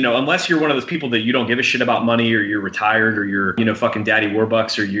sucks. Unless you're one of those people that you don't give a shit about money, or you're retired, or you're, fucking daddy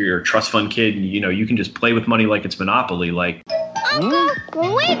Warbucks, or you're a trust fund kid, and you can just play with money like it's Monopoly. Like, Uncle,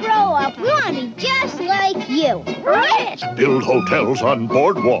 when we grow up, we want to be just like you. Rich! Build hotels on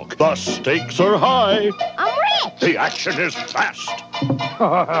Boardwalk. The stakes are high. I'm rich! The action is fast.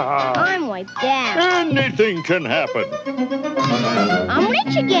 I'm wiped out. Anything can happen. I'm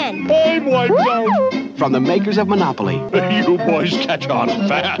rich again. I'm wiped out. From the makers of Monopoly. You boys catch on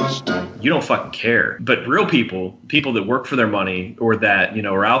fast. you don't fucking care. But real people that work for their money or that,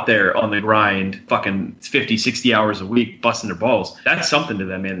 are out there on the grind fucking 50, 60 hours a week busting their balls, that's something to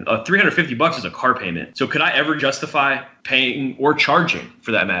them, man. $350 is a car payment. So could I ever justify paying or charging,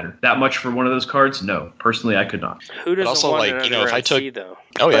 for that matter, that much for one of those cards? No, personally, I could not. Who doesn't also, want like, another if I took, LC, though?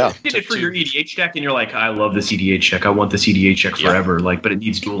 oh yeah, you did it for your EDH deck, and you're like, I love this EDH deck. I want this EDH deck forever. Like, but it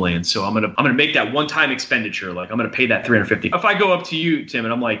needs dual lands, so I'm gonna make that one-time expenditure. Like, I'm gonna pay that $350. If I go up to you, Tim,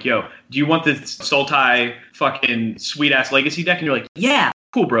 and I'm like, yo, do you want this Sultai fucking sweet ass legacy deck? And you're like, yeah.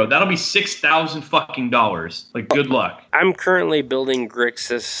 Cool, bro. That'll be $6,000 fucking dollars. Like, good luck. I'm currently building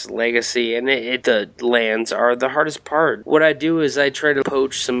Grixis Legacy, and the lands are the hardest part. What I do is I try to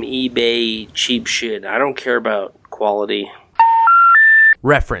poach some eBay cheap shit. I don't care about quality.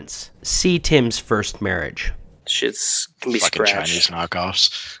 Reference: see Tim's first marriage. Shit's can be fucking scratched. Chinese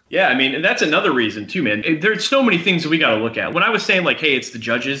knockoffs. Yeah, I mean, and that's another reason too, man. There's so many things that we got to look at. When I was saying like, hey, it's the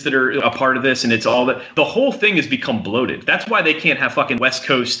judges that are a part of this and it's all that, the whole thing has become bloated. That's why they can't have fucking West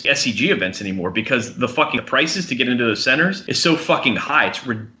Coast SCG events anymore, because the fucking prices to get into those centers is so fucking high. It's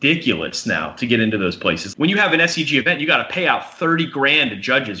ridiculous now to get into those places. When you have an SCG event, you got to pay out $30,000 to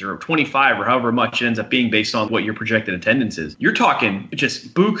judges, or 25 or however much it ends up being based on what your projected attendance is. You're talking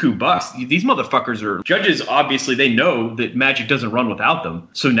just buku bucks. These motherfuckers are judges. Obviously, they know that Magic doesn't run without them.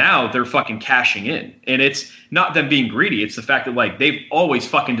 So now they're fucking cashing in, and it's not them being greedy. It's the fact that like they've always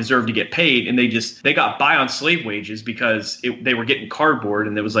fucking deserved to get paid, and they got by on slave wages because they were getting cardboard,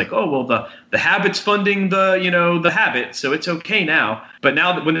 and it was like, oh well, the habit's funding the habit, so it's okay now. But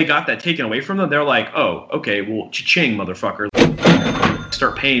now that when they got that taken away from them, they're like, oh okay, well cha-ching, motherfucker.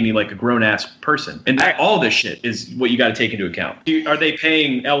 Start paying me like a grown-ass person. And all this shit is what you got to take into account. Are they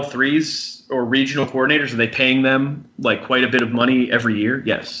paying L3s or regional coordinators? Are they paying them like quite a bit of money every year?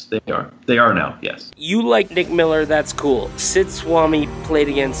 Yes, they are. They are now, yes. You like Nick Miller, that's cool. Sid Swami played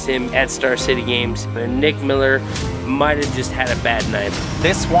against him at Star City Games, and Nick Miller might have just had a bad night.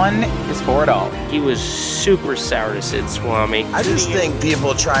 This one is for it all. He was super sour to Sid Swami. I just think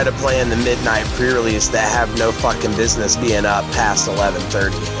people try to play in the midnight pre-release that have no fucking business being up past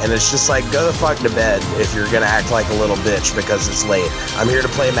 11:30. And it's just like, go the fuck to bed if you're gonna act like a little bitch because it's late. I'm here to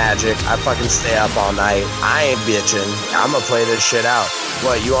play Magic. I fucking stay up all night. I ain't bitching. I'm gonna play this shit out.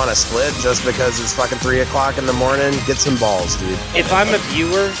 What, you want to split just because it's fucking 3 o'clock in the morning? Get some balls, dude. If I'm a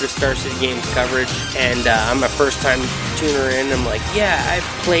viewer for Star City Games coverage and I'm a first-time tuner in, I'm like, yeah, I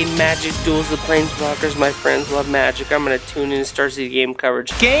play Magic Duels of Planeswalkers. My friends love Magic. I'm going to tune in Star City Game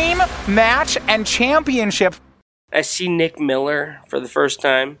coverage. Game, match, and championship. I see Nick Miller for the first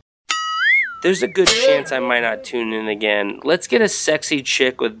time. There's a good chance I might not tune in again. Let's get a sexy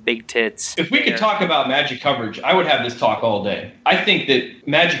chick with big tits. If we could talk about Magic coverage, I would have this talk all day. I think that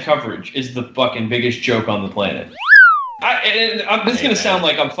Magic coverage is the fucking biggest joke on the planet. This is going to sound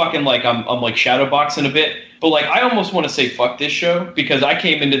like I'm fucking like I'm like shadowboxing a bit, but like I almost want to say fuck this show, because I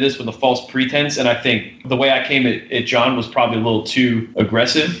came into this with a false pretense, and I think the way I came at John was probably a little too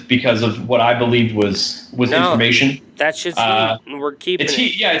aggressive because of what I believed was information. That shit's heat, and we're keeping it's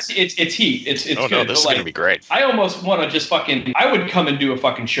heat. Yeah, it's heat. It's oh, good. no, this is like, gonna be great. I almost want to just fucking. I would come and do a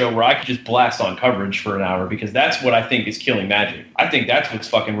fucking show where I could just blast on coverage for an hour, because that's what I think is killing Magic. I think that's what's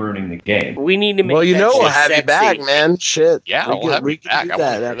fucking ruining the game. We need to make. Well, we'll have sexy. You back, man. Shit. Yeah, we'll have you back. Do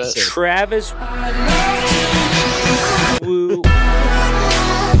that. Travis. Woo.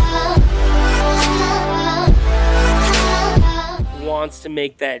 Wants to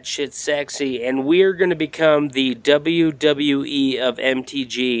make that shit sexy, and we're going to become the WWE of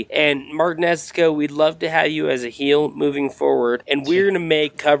MTG. And Mark Nestico, we'd love to have you as a heel moving forward, and we're going to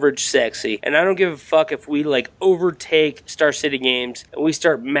make coverage sexy. And I don't give a fuck if we like overtake Star City Games and we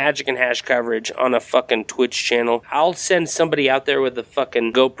start Magic and Hash coverage on a fucking Twitch channel. I'll send somebody out there with a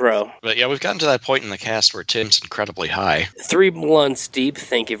fucking GoPro. But yeah, we've gotten to that point in the cast where Tim's incredibly high. 3 blunts deep.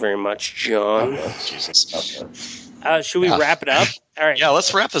 Thank you very much, John. Jesus. Should we wrap it up? All right. Yeah,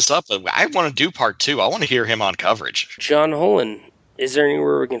 let's wrap this up. I want to do part 2. I want to hear him on coverage. John Hollein, is there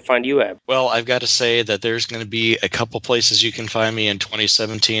anywhere we can find you at? Well, I've got to say that there's going to be a couple places you can find me in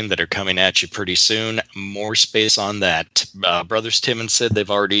 2017 that are coming at you pretty soon. More space on that. Brothers Tim and Sid, they've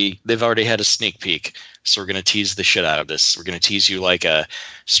already had a sneak peek. So we're going to tease the shit out of this. We're going to tease you like a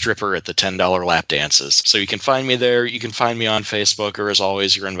stripper at the $10 lap dances. So you can find me there. You can find me on Facebook, or as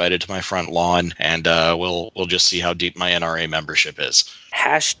always, you're invited to my front lawn, and we'll just see how deep my NRA membership is.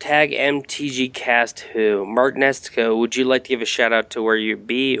 Hashtag MTGcast who? Mark Nestico, would you like to give a shout out to where you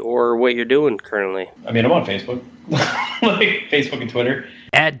be or what you're doing currently? I mean, I'm on Facebook. Like Facebook and Twitter.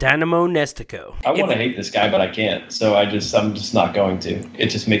 At Dynamo Nestico. I want to hate this guy, but I can't. So I'm just not going to.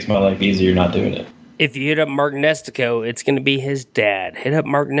 It just makes my life easier not doing it. If you hit up Mark Nestico, it's going to be his dad. Hit up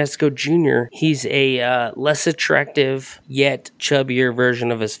Mark Nestico Jr. He's a less attractive, yet chubbier version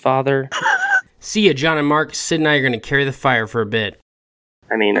of his father. See ya, John and Mark. Sid and I are going to carry the fire for a bit.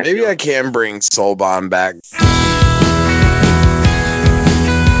 I mean, maybe I can bring Soul Bond back.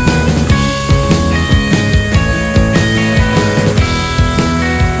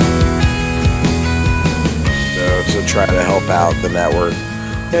 To try to help out the network.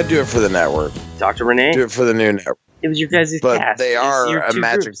 Yeah, do it for the network. Dr. Renee? Do it for the new network. It was your guys' But cast. they are a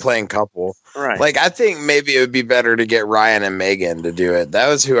magic groups. playing couple. Right. Like, I think maybe it would be better to get Ryan and Megan to do it. That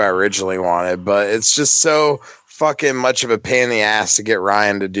was who I originally wanted, but it's just so fucking much of a pain in the ass to get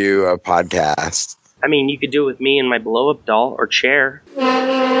Ryan to do a podcast. I mean, you could do it with me and my blow-up doll or chair.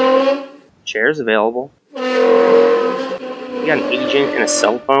 Chair's available. You got an agent and a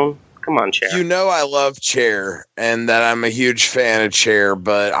cell phone? Come on, Chair. You know I love Chair and that I'm a huge fan of Chair,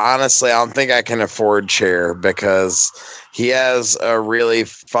 but honestly, I don't think I can afford Chair because he has a really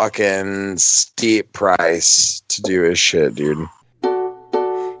fucking steep price to do his shit, dude.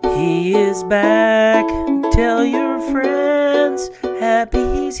 He is back. Tell your friends. Happy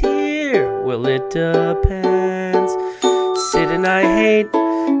he's here. Well, it depends. Sid and I hate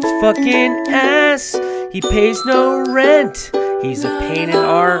his fucking ass. He pays no rent. He's a pain in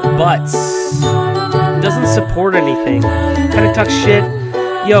our butts. Doesn't support anything. Kind of talks shit.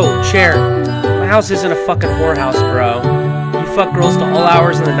 Yo, Chair, my house isn't a fucking whorehouse, bro. You fuck girls to all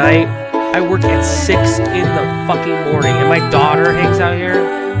hours of the night. I work at 6 in the fucking morning, and my daughter hangs out here.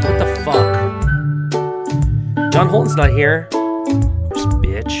 What the fuck? John Holton's not here. Just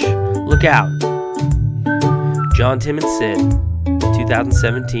bitch. Look out. John, Tim, and Sid.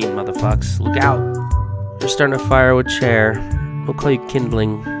 2017, motherfucks. Look out. We're starting a fire with Chair. We'll call you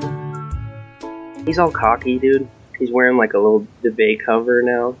Kindling. He's all cocky, dude. He's wearing like a little debate cover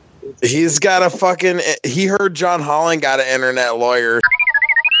now. He's got a fucking... He heard John Hollein got an internet lawyer.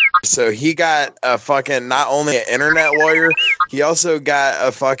 So he got a fucking... Not only an internet lawyer, he also got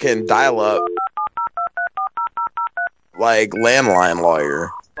a fucking dial-up, like, landline lawyer.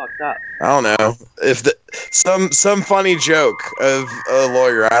 Fucked up. I don't know. If some funny joke of a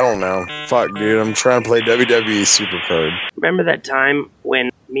lawyer, I don't know. Fuck, dude, I'm trying to play WWE Supercard. Remember that time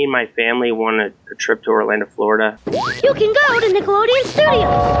when me and my family wanted a trip to Orlando, Florida? You can go to Nickelodeon Studios.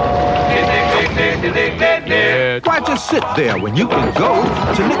 Why just sit there when you can go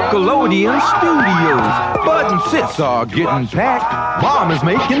to Nickelodeon Studios? Bud and Sis are getting packed. Mom is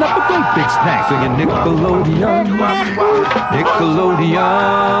making up a great big snack, singing Nickelodeon,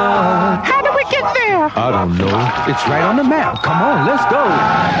 Nickelodeon. How do we get there? I don't know. It's right on the map. Come on, let's go.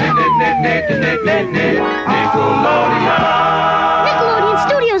 Nickelodeon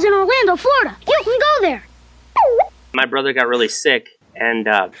Studios in Orlando, Florida. You can go there. My brother got really sick, and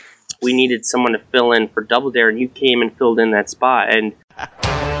we needed someone to fill in for Double Dare, and you came and filled in that spot. And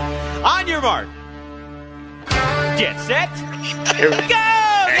on your mark, get set, go!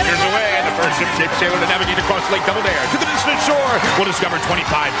 Anchors away, and the first ship sailor to navigate across Lake Double Dare to the distant shore will discover 25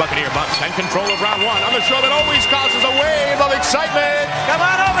 Buccaneer bucks and control of round one on the show that always causes a wave of excitement. Come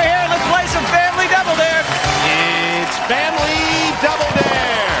on over here, let's play some Family Double Dare. It's Family Double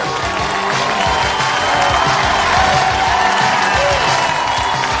Dare.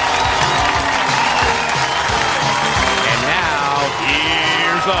 And now,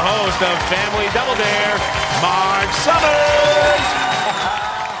 here's the host of Family Double Dare, Mark Summers.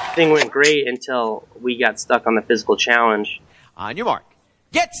 thing went great until we got stuck on the physical challenge. On your mark,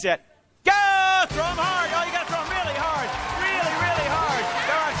 get set, go! Throw them hard. Oh, you got to throw them really hard. Really, really hard.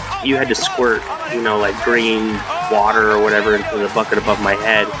 Oh, you had to squirt, like green water or whatever into the bucket above my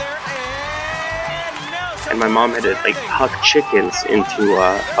head. And my mom had to huck chickens into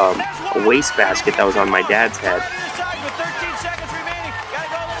a wastebasket that was on my dad's head.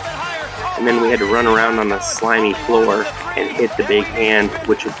 And then we had to run around on the slimy floor and hit the big hand,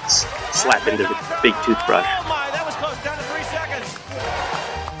 which would slap into the big toothbrush.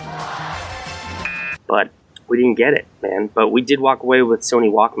 But we didn't get it, man. But we did walk away with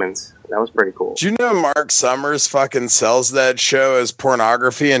Sony Walkmans. That was pretty cool. Do you know Mark Summers fucking sells that show as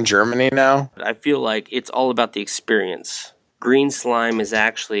pornography in Germany now? I feel like it's all about the experience. Green slime is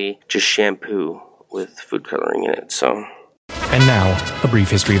actually just shampoo with food coloring in it, so... And now, a brief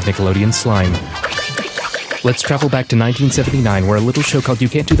history of Nickelodeon slime. Let's travel back to 1979, where a little show called You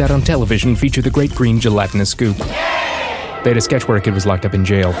Can't Do That on Television featured the great green gelatinous goop. They had a sketch where a kid was locked up in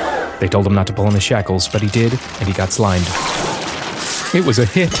jail. They told him not to pull on his shackles, but he did, and he got slimed. It was a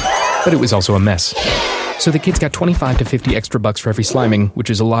hit, but it was also a mess. So the kids got 25 to 50 extra bucks for every sliming, which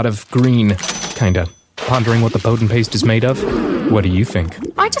is a lot of green, kinda. Pondering what the potent paste is made of? What do you think?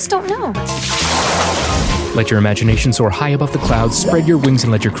 I just don't know. Let your imagination soar high above the clouds, spread your wings,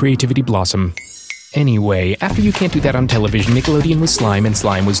 and let your creativity blossom. Anyway, after You Can't Do That on Television, Nickelodeon was Slime, and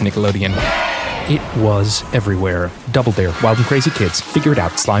Slime was Nickelodeon. It was everywhere. Double Dare, Wild and Crazy Kids, Figure It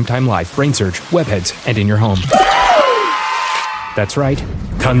Out, Slime Time Live, Brain Surge, Webheads, and in your home. That's right,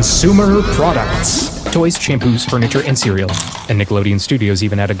 consumer products. Toys, shampoos, furniture, and cereal. And Nickelodeon Studios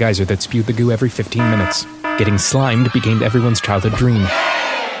even had a geyser that spewed the goo every 15 minutes. Getting slimed became everyone's childhood dream.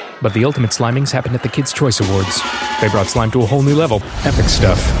 But the ultimate slimings happened at the Kids' Choice Awards. They brought slime to a whole new level. Epic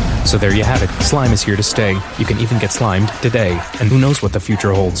stuff. So there you have it. Slime is here to stay. You can even get slimed today. And who knows what the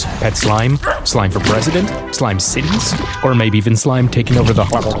future holds? Pet slime? Slime for president? Slime cities? Or maybe even slime taking over the...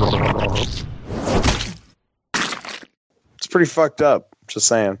 It's pretty fucked up. Just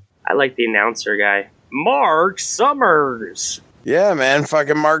saying. I like the announcer guy. Mark Summers. Yeah, man.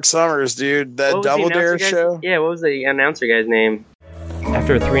 Fucking Mark Summers, dude. That Double Dare show. Yeah, what was the announcer guy's name?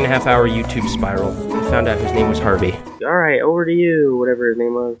 After a 3.5-hour YouTube spiral, we found out his name was Harvey. All right, over to you, whatever his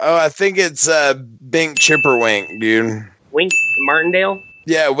name was. Oh, I think it's Bink Chipperwink, dude. Wink Martindale?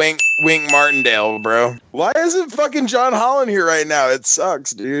 Yeah, Wink Martindale, bro. Why isn't fucking John Hollein here right now? It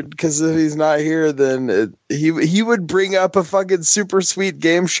sucks, dude. Because if he's not here, then he would bring up a fucking super sweet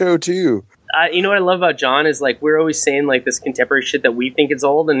game show too. You know what I love about John is like we're always saying like this contemporary shit that we think is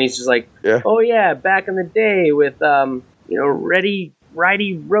old, and he's just like, oh yeah, back in the day with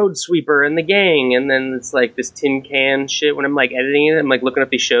Righty Road Sweeper and the gang, and then it's like this tin can shit. When I'm like editing it, I'm like looking up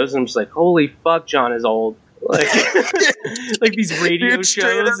these shows, and I'm just like, holy fuck, John is old. Like, like these radio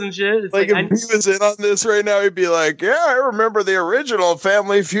shows and shit. It's like if he was in on this right now, he'd be like, yeah, I remember the original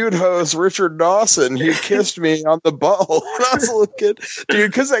Family Feud host, Richard Dawson. He kissed me on the butthole when I was a little kid. Dude,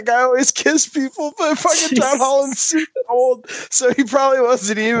 because that guy always kissed people, but fucking John Holland's super old. So he probably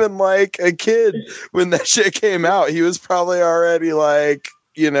wasn't even like a kid when that shit came out. He was probably already like,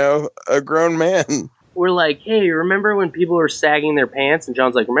 you know, a grown man. We're like, hey, remember when people were sagging their pants? And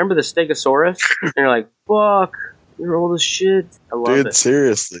John's like, remember the Stegosaurus? And you're like, fuck, you're old as shit. I love it. Dude,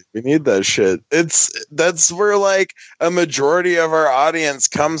 seriously, we need that shit. That's where like a majority of our audience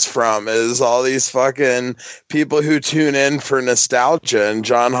comes from, is all these fucking people who tune in for nostalgia and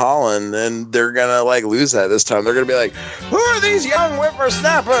John Holland, and they're gonna like lose that this time. They're gonna be like, who are these young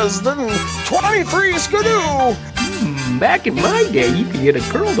whippersnappers? 23 skidoo. Back in my day, you could get a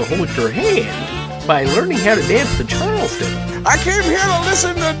girl to hold your hand by learning how to dance the Charleston. I came here to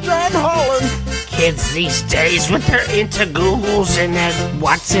listen to John Holland. Kids these days with their into Googles and their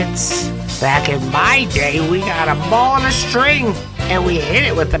what's-its. Back in my day, we got a ball and a string, and we hit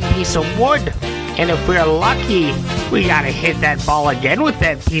it with a piece of wood. And if we're lucky, we gotta hit that ball again with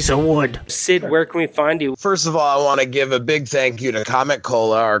that piece of wood. Sid, where can we find you? First of all, I want to give a big thank you to Comic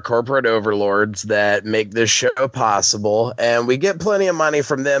Cola, our corporate overlords that make this show possible. And we get plenty of money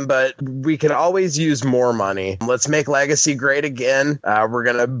from them, but we can always use more money. Let's make Legacy great again. We're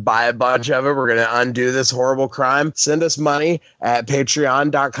going to buy a bunch of it. We're going to undo this horrible crime. Send us money at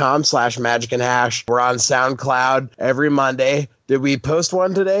patreon.com/magicandhash. We're on SoundCloud every Monday. Did we post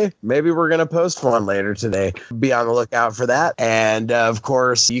one today? Maybe we're going to post one later today. Be on the lookout for that. And of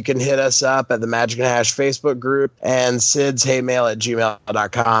course, you can hit us up at the Magic and Hash Facebook group and Sid's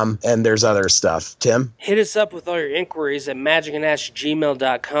hatemail@gmail.com. And there's other stuff. Tim? Hit us up with all your inquiries at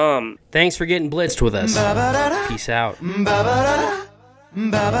magicandhash@gmail.com. Thanks for getting blitzed with us. Peace out. Take a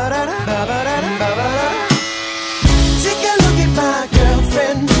look at my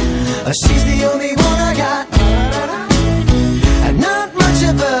girlfriend. She's the only one I got. Not much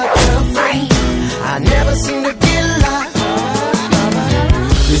of a girlfriend. I never seem to get a lot.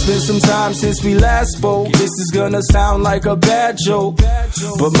 It's been some time since we last spoke. This is gonna sound like a bad joke,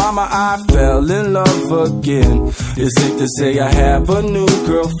 but mama, I fell in love again. It's safe to say I have a new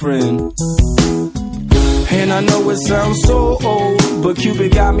girlfriend. And I know it sounds so old, but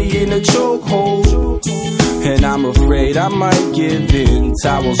Cupid got me in a chokehold. And I'm afraid I might give in.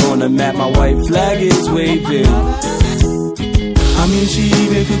 Towels on the mat, my white flag is waving. I mean, she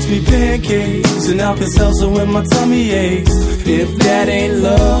even cooks me pancakes and Alka-Seltzer when my tummy aches. If that ain't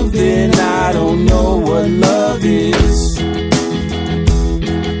love, then I don't know what love is.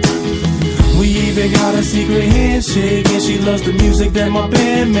 We even got a secret handshake, and she loves the music that my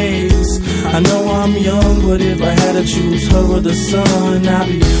band makes. I know I'm young, but if I had to choose her or the sun, I'd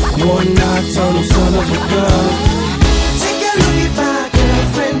be one nocturnal son of a gun. Take a look at my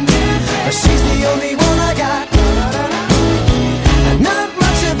girlfriend. She's the only one I got. Not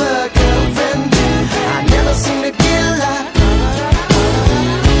much of a girlfriend. I never seem to get a lot.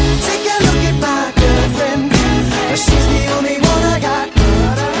 Take a look at my girlfriend. She's the only one I got.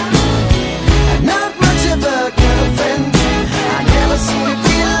 Not much of a girlfriend. I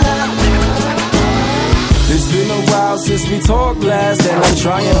talk last, and I'm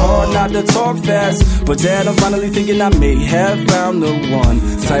trying hard not to talk fast. But Dad, I'm finally thinking I may have found the one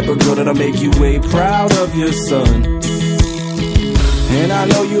type of girl that'll make you way proud of your son. And I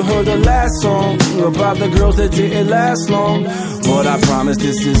know you heard the last song about the girls that didn't last long, but I promise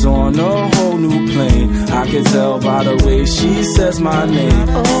this is on a whole new plane. I can tell by the way she says my name.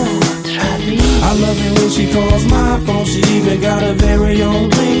 I love it when she calls my phone. She even got a very own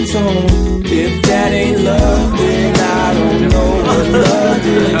ringtone. If that ain't love, then I don't know what love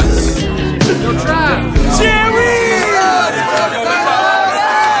is. Go try. Jerry!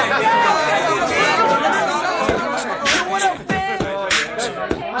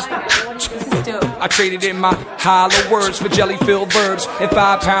 I traded in my hollow words for jelly-filled verbs and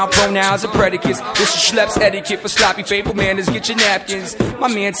 5-pound pronouns and predicates. This is Schlepp's etiquette for sloppy faithful manners. Get your napkins. My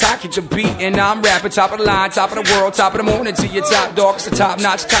man talking to beat and I'm rapping top of the line, top of the world, top of the morning to your top dog. It's a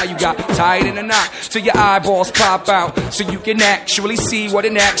top-notch tie you got tied in a knot till your eyeballs pop out so you can actually see what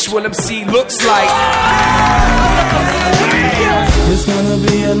an actual MC looks like. It's gonna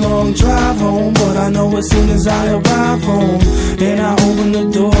be a long drive home, but I know as soon as I arrive home and I open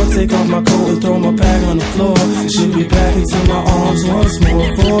the door, take off my coat and throw my bag on the floor, she'll be back into my arms once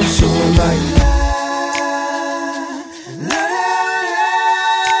more for sure. Like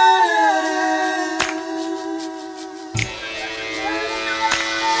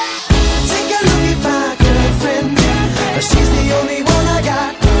Take a look at my girlfriend. She's the only one I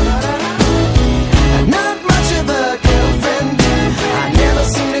got. Not much of a girlfriend. I never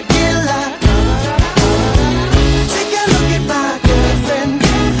seem to get a lot. Take a look at my girlfriend.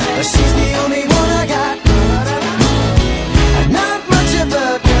 She's the only one I got. Not much of a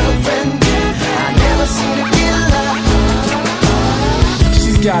girlfriend. I never seem to get a lot.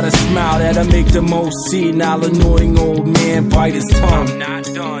 she's got a smile that'll make the most senile, annoying old man bite his tongue. I'm not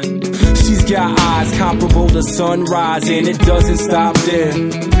done. She's got eyes comparable to sunrise, and it doesn't stop there.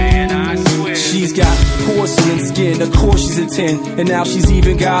 Man, I swear. She's got porcelain skin, of course she's a 10, and now she's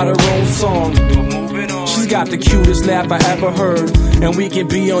even got her own song. She's got the cutest laugh I ever heard, and we can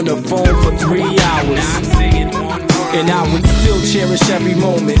be on the phone for 3 hours. And I would still cherish every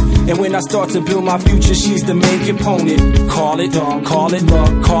moment. And when I start to build my future, she's the main component. Call it love, call it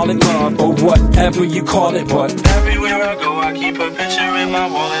love, or whatever you call it. But everywhere I go, I keep a picture in my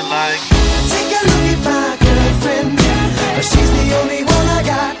wallet like. Take a look at my girlfriend. She's the only one I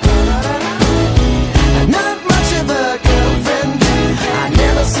got. Not much of a girlfriend. I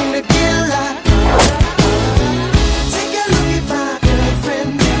never seem to get a lot. Take a look at my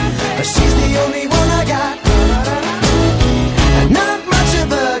girlfriend. She's the only one